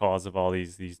what's the cause of all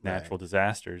these Right. natural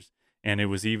disasters. And it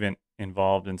was even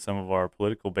involved in some of our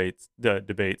political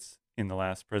debates in the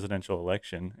last presidential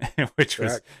election, which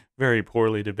was Correct. very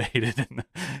poorly debated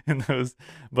in those.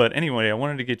 But anyway, I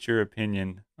wanted to get your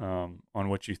opinion, on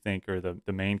what you think are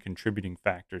the main contributing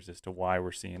factors as to why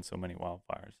we're seeing so many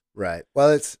wildfires. Right.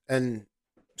 Well,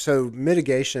 so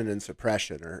mitigation and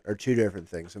suppression are two different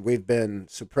things, and we've been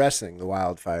suppressing the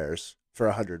wildfires for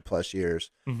 100 plus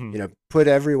years. Hmm. Put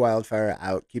every wildfire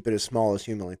out, keep it as small as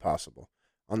humanly possible.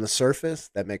 On the surface,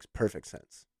 that makes perfect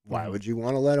sense. Why Hmm. would you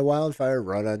want to let a wildfire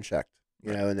run unchecked?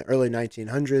 Right. In the early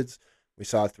 1900s, we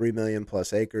saw 3 million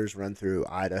plus acres run through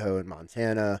Idaho and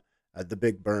Montana, the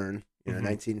Big Burn, Hmm.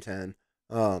 1910.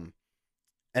 Um,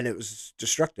 and it was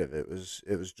destructive. It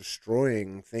was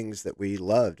destroying things that we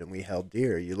loved and we held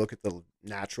dear. You look at the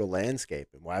natural landscape,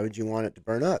 and why would you want it to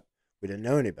burn up? We didn't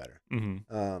know any better. Hmm.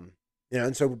 Um,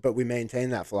 and so, but we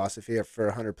maintained that philosophy for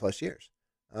 100 plus years.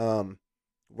 Um,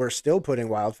 we're still putting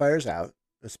wildfires out,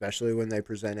 especially when they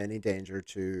present any danger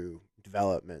to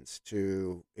developments,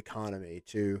 to economy,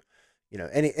 to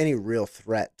any real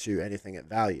threat to anything at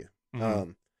value. Hmm.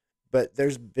 Um, but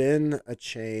there's been a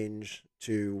change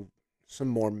to some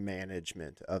more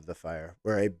management of the fire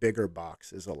where a bigger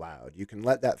box is allowed. You can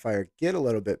let that fire get a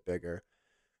little bit bigger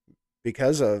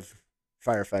because of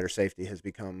firefighter safety has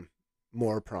become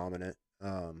more prominent.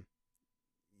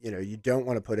 You don't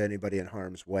want to put anybody in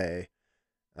harm's way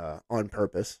on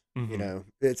purpose. Hmm.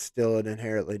 It's still an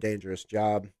inherently dangerous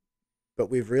job, but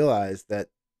we've realized that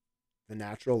the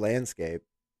natural landscape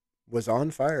was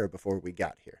on fire before we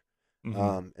got here.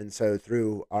 Hmm. And so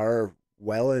through our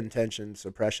well-intentioned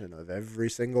suppression of every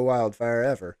single wildfire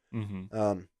ever,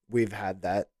 Hmm. we've had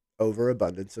that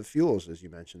overabundance of fuels, as you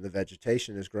mentioned. The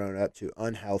vegetation has grown up to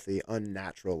unhealthy,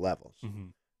 unnatural levels. Hmm.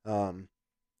 Um,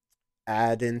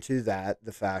 Add into that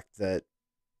the fact that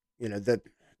the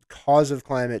cause of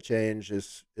climate change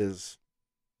is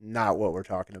not what we're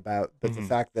talking about, but the Hmm.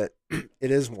 fact that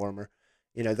it is warmer.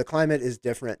 The climate is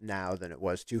different now than it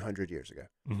was 200 years ago.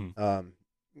 Hmm. Um,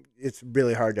 it's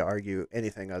really hard to argue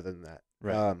anything other than that.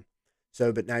 Right.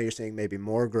 So, but now you're seeing maybe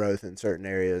more growth in certain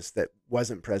areas that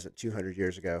wasn't present 200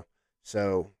 years ago.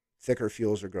 So thicker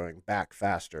fuels are growing back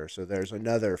faster. So there's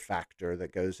another factor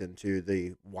that goes into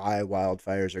the why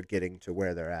wildfires are getting to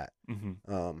where they're at.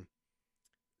 Mm-hmm. Um,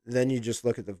 then you just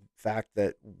look at the fact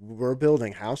that we're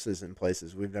building houses in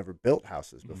places we've never built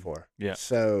houses Mm-hmm. before. Yeah.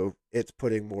 So it's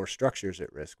putting more structures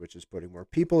at risk, which is putting more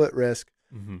people at risk,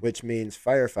 Mm-hmm. which means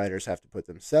firefighters have to put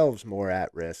themselves more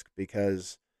at risk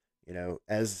because,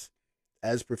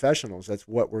 as professionals, that's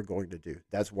what we're going to do.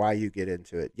 That's why you get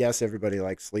into it. Yes, everybody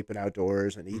likes sleeping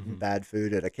outdoors and eating Mm-hmm. bad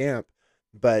food at a camp,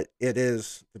 but it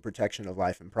is the protection of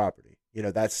life and property.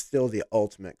 That's still the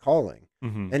ultimate calling.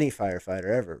 Mm-hmm. Any firefighter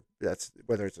ever. That's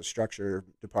whether it's a structure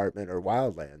department or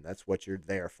wildland. That's what you're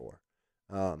there for.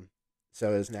 Um,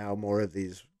 so as now more of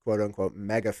these quote unquote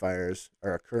mega fires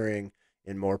are occurring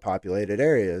in more populated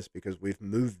areas because we've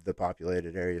moved the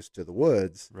populated areas to the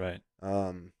woods. Right.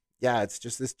 Yeah, it's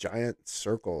just this giant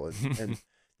circle, and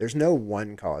there's no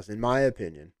one cause. In my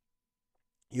opinion,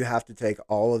 you have to take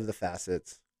all of the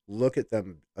facets, look at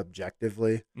them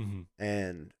objectively, Mm-hmm.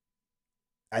 and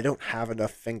I don't have enough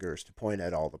fingers to point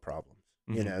at all the problems.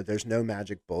 Mm-hmm. There's no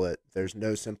magic bullet. There's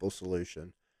no simple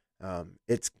solution.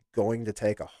 It's going to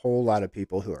take a whole lot of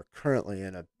people who are currently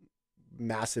in a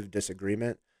massive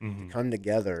disagreement to Mm-hmm. come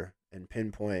together and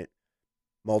pinpoint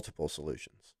multiple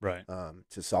solutions Right.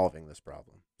 to solving this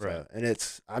problem. Right.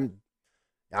 So, and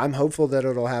I'm hopeful that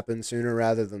it'll happen sooner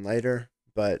rather than later.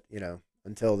 But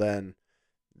until then,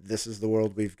 this is the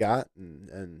world we've got,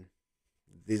 and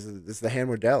this is the hand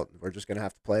we're dealt. We're just gonna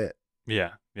have to play it.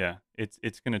 Yeah. Yeah.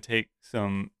 It's going to take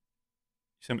some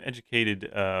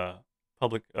educated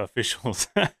public officials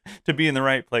to be in the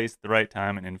right place at the right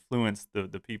time and influence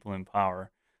the people in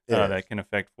power It is. that can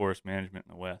affect forest management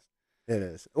in the West. It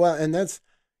is. Well, and that's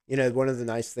one of the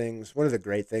nice things, one of the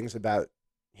great things about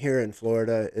here in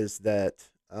Florida is that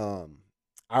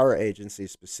our agency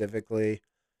specifically,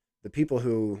 the people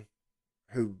who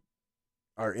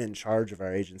are in charge of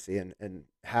our agency and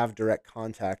have direct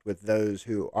contact with those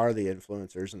who are the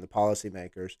influencers and the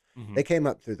policymakers, Mm-hmm. they came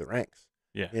up through the ranks.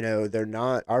 Yeah. They're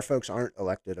not, our folks aren't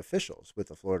elected officials with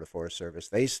the Florida Forest Service.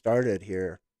 They started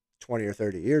here 20 or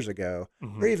 30 years ago,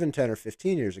 Mm-hmm. or even 10 or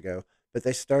 15 years ago, but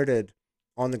they started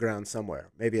on the ground somewhere,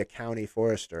 maybe a county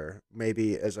forester,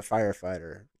 maybe as a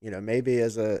firefighter, maybe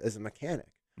as a mechanic.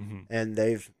 Mm-hmm. And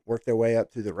they've worked their way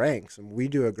up through the ranks, and we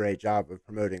do a great job of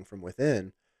promoting from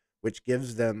within, which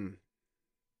gives them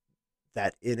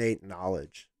that innate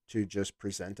knowledge to just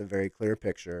present a very clear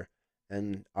picture.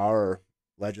 And our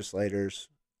legislators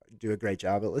do a great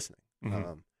job at listening.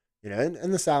 Mm-hmm.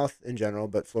 And the South in general,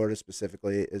 but Florida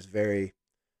specifically, is very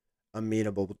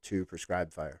amenable to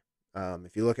prescribed fire.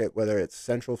 If you look at whether it's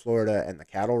Central Florida and the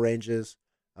cattle ranges,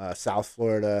 South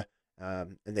Florida,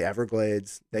 and the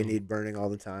Everglades, they Mm-hmm. need burning all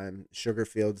the time. Sugar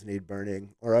fields need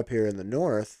burning. Or up here in the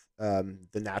north, the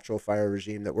natural fire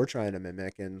regime that we're trying to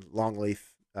mimic in longleaf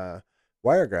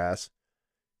wiregrass,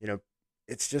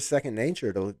 it's just second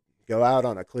nature to go out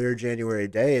on a clear January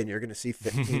day and you're going to see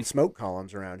 15 smoke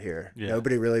columns around here. Yeah.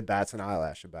 Nobody really bats an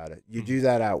eyelash about it. You Mm-hmm. do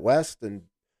that out west, and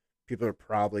people are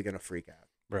probably going to freak out.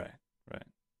 Right. Right.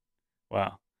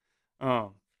 Wow.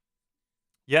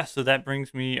 Yeah, so that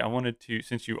brings me, I wanted to,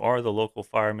 since you are the local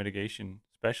fire mitigation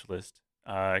specialist,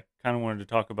 I kind of wanted to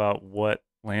talk about what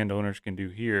landowners can do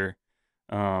here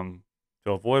to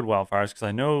avoid wildfires. Because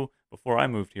I know before I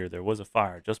moved here, there was a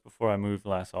fire just before I moved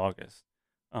last August.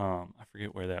 I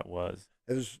forget where that was.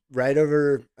 It was right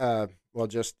over,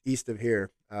 just east of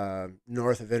here,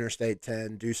 north of Interstate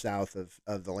 10, due south of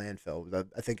the landfill.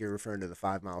 I think you're referring to the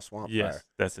 5 Mile Swamp Yes, Fire.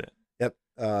 that's it. Yep.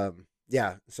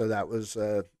 Yeah. So that was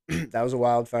that was a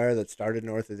wildfire that started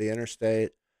north of the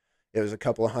interstate. It was a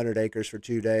couple of 100 acres for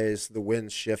 2 days. The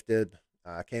winds shifted,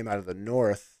 came out of the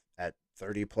north at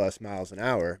 30 plus miles an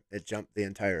hour. It jumped the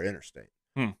entire interstate.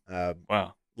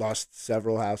 Wow. Lost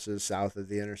several houses south of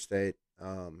the interstate.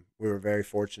 We were very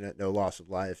fortunate. No loss of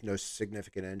life, no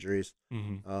significant injuries.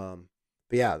 Mm-hmm.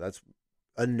 But yeah, that's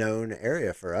a known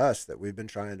area for us that we've been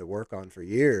trying to work on for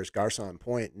years. Garcon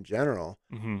Point in general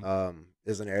Mm-hmm.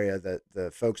 is an area that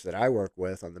the folks that I work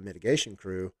with on the mitigation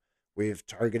crew, we've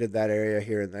targeted that area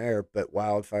here and there, but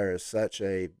wildfire is such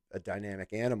a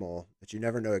dynamic animal that you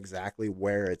never know exactly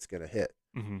where it's going to hit.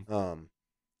 Mm-hmm.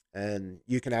 And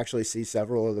you can actually see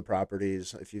several of the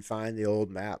properties, if you find the old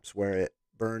maps, where it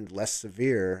burned less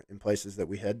severe in places that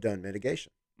we had done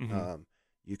mitigation. Mm-hmm.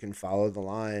 You can follow the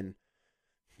line.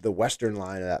 The western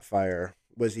line of that fire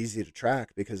was easy to track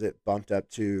because it bumped up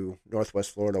to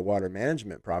Northwest Florida water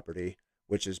management property,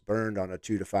 which is burned on a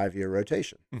 2 to 5 year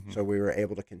rotation. Mm-hmm. So we were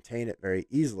able to contain it very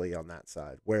easily on that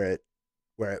side. Where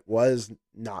where it was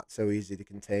not so easy to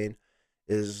contain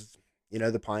is,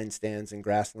 the pine stands and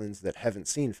grasslands that haven't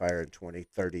seen fire in 20,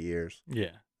 30 years.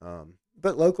 Yeah.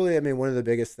 But locally, I mean, one of the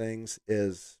biggest things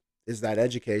is that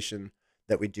education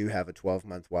that we do have a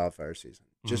 12-month wildfire season.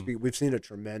 We've seen a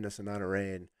tremendous amount of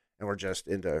rain, and we're just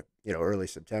into early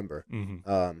September.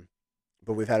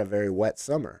 But we've had a very wet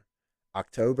summer.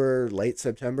 October, late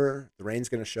September, the rain's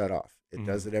going to shut off. It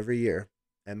does it every year,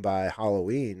 and by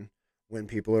Halloween, when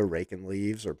people are raking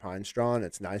leaves or pine straw and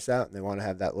it's nice out and they want to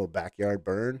have that little backyard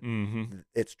burn,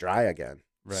 it's dry again.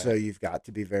 Right. So you've got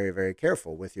to be very, very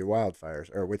careful with your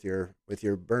wildfires, or with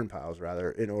your burn piles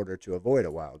rather, in order to avoid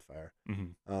a wildfire.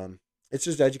 It's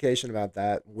just education about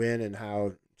that, when and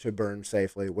how to burn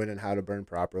safely, when and how to burn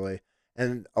properly,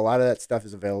 and a lot of that stuff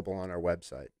is available on our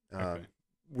website. Okay.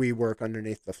 We work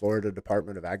underneath the Florida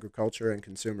Department of Agriculture and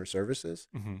Consumer Services,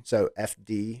 so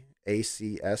fdacs.gov,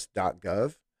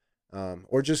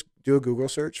 or just do a Google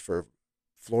search for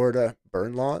Florida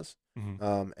burn laws,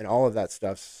 and all of that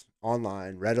stuff's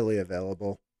online, readily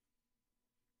available.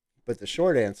 But the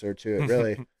short answer to it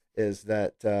really is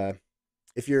that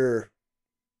if your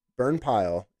burn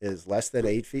pile is less than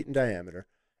 8 feet in diameter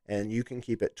and you can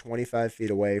keep it 25 feet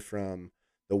away from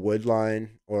the wood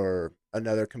line or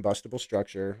another combustible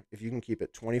structure, if you can keep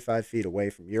it 25 feet away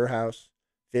from your house,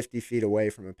 50 feet away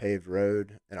from a paved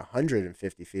road, and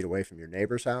 150 feet away from your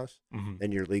neighbor's house,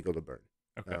 then you're legal to burn.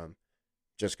 Okay.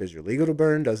 Just because you're legal to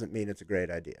burn doesn't mean it's a great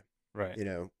idea. Right.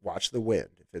 Watch the wind.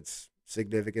 If it's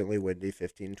significantly windy,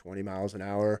 15, 20 miles an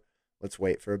hour, let's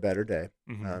wait for a better day.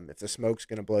 If the smoke's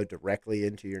going to blow directly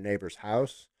into your neighbor's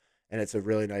house and it's a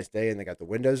really nice day and they got the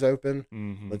windows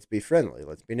open, let's be friendly.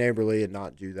 Let's be neighborly and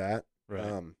not do that.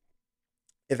 Right.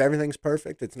 If everything's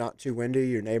perfect, it's not too windy,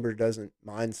 your neighbor doesn't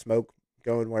mind smoke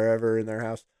going wherever in their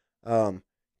house,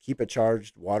 keep a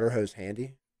charged water hose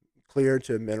handy. Clear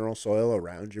to mineral soil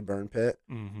around your burn pit.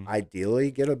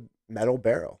 Ideally, get a metal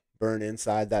barrel. Burn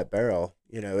inside that barrel.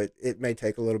 It may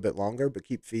take a little bit longer, but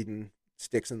keep feeding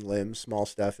sticks and limbs, small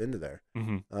stuff into there.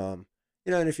 And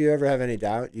if you ever have any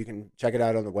doubt, you can check it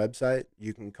out on the website.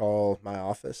 You can call my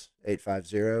office,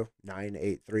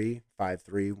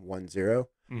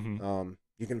 850-983-5310.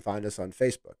 You can find us on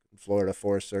Facebook, Florida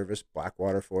Forest Service,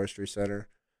 Blackwater Forestry Center.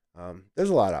 There's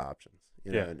a lot of options.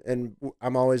 And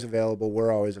I'm always available.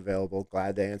 We're always available.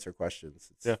 Glad to answer questions.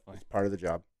 Definitely. It's part of the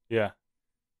job. Yeah.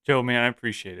 Joe, man, I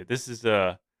appreciate it. This is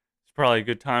it's probably a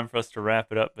good time for us to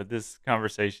wrap it up, but this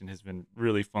conversation has been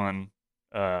really fun,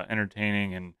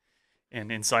 entertaining,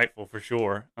 and insightful for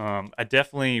sure.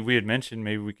 We had mentioned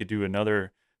maybe we could do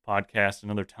another podcast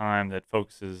another time that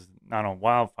focuses not on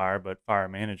wildfire, but fire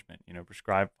management,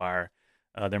 prescribed fire.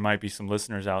 There might be some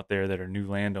listeners out there that are new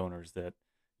landowners that,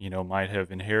 might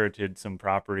have inherited some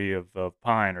property of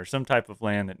pine or some type of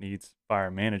land that needs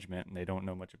fire management, and they don't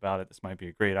know much about it. This might be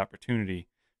a great opportunity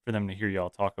for them to hear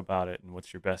y'all talk about it and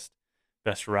what's your best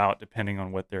route depending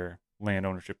on what their land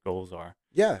ownership goals are.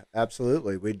 Yeah,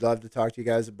 absolutely. We'd love to talk to you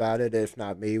guys about it. If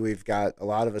not me, we've got a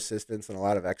lot of assistants and a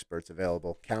lot of experts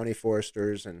available, county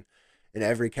foresters and in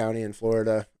every county in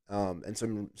Florida, and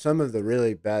some of the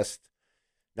really best,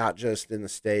 not just in the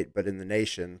state, but in the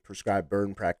nation, prescribed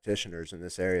burn practitioners in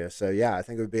this area. So yeah, I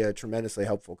think it would be a tremendously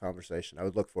helpful conversation. I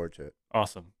would look forward to it.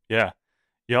 Awesome. Yeah.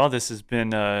 Y'all, this has been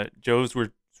Joe's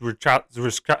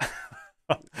Zurchowski.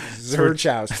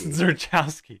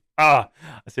 Zurchowski. I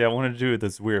see. I wanted to do it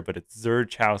this weird, but it's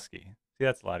Zurchowski. See,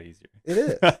 that's a lot easier. It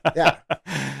is. Yeah.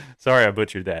 Sorry, I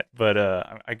butchered that, but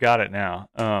I got it now.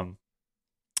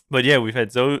 But yeah, we've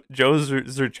had Joe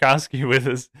Zurchowski with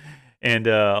us, and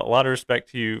a lot of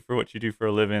respect to you for what you do for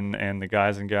a living, and the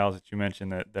guys and gals that you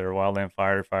mentioned that are wildland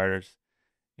firefighters.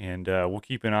 And we'll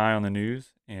keep an eye on the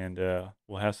news, and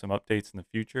we'll have some updates in the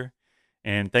future.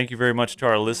 And thank you very much to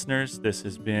our listeners. This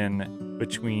has been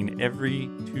Between Every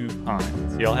Two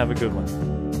Pines. Y'all have a good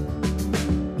one.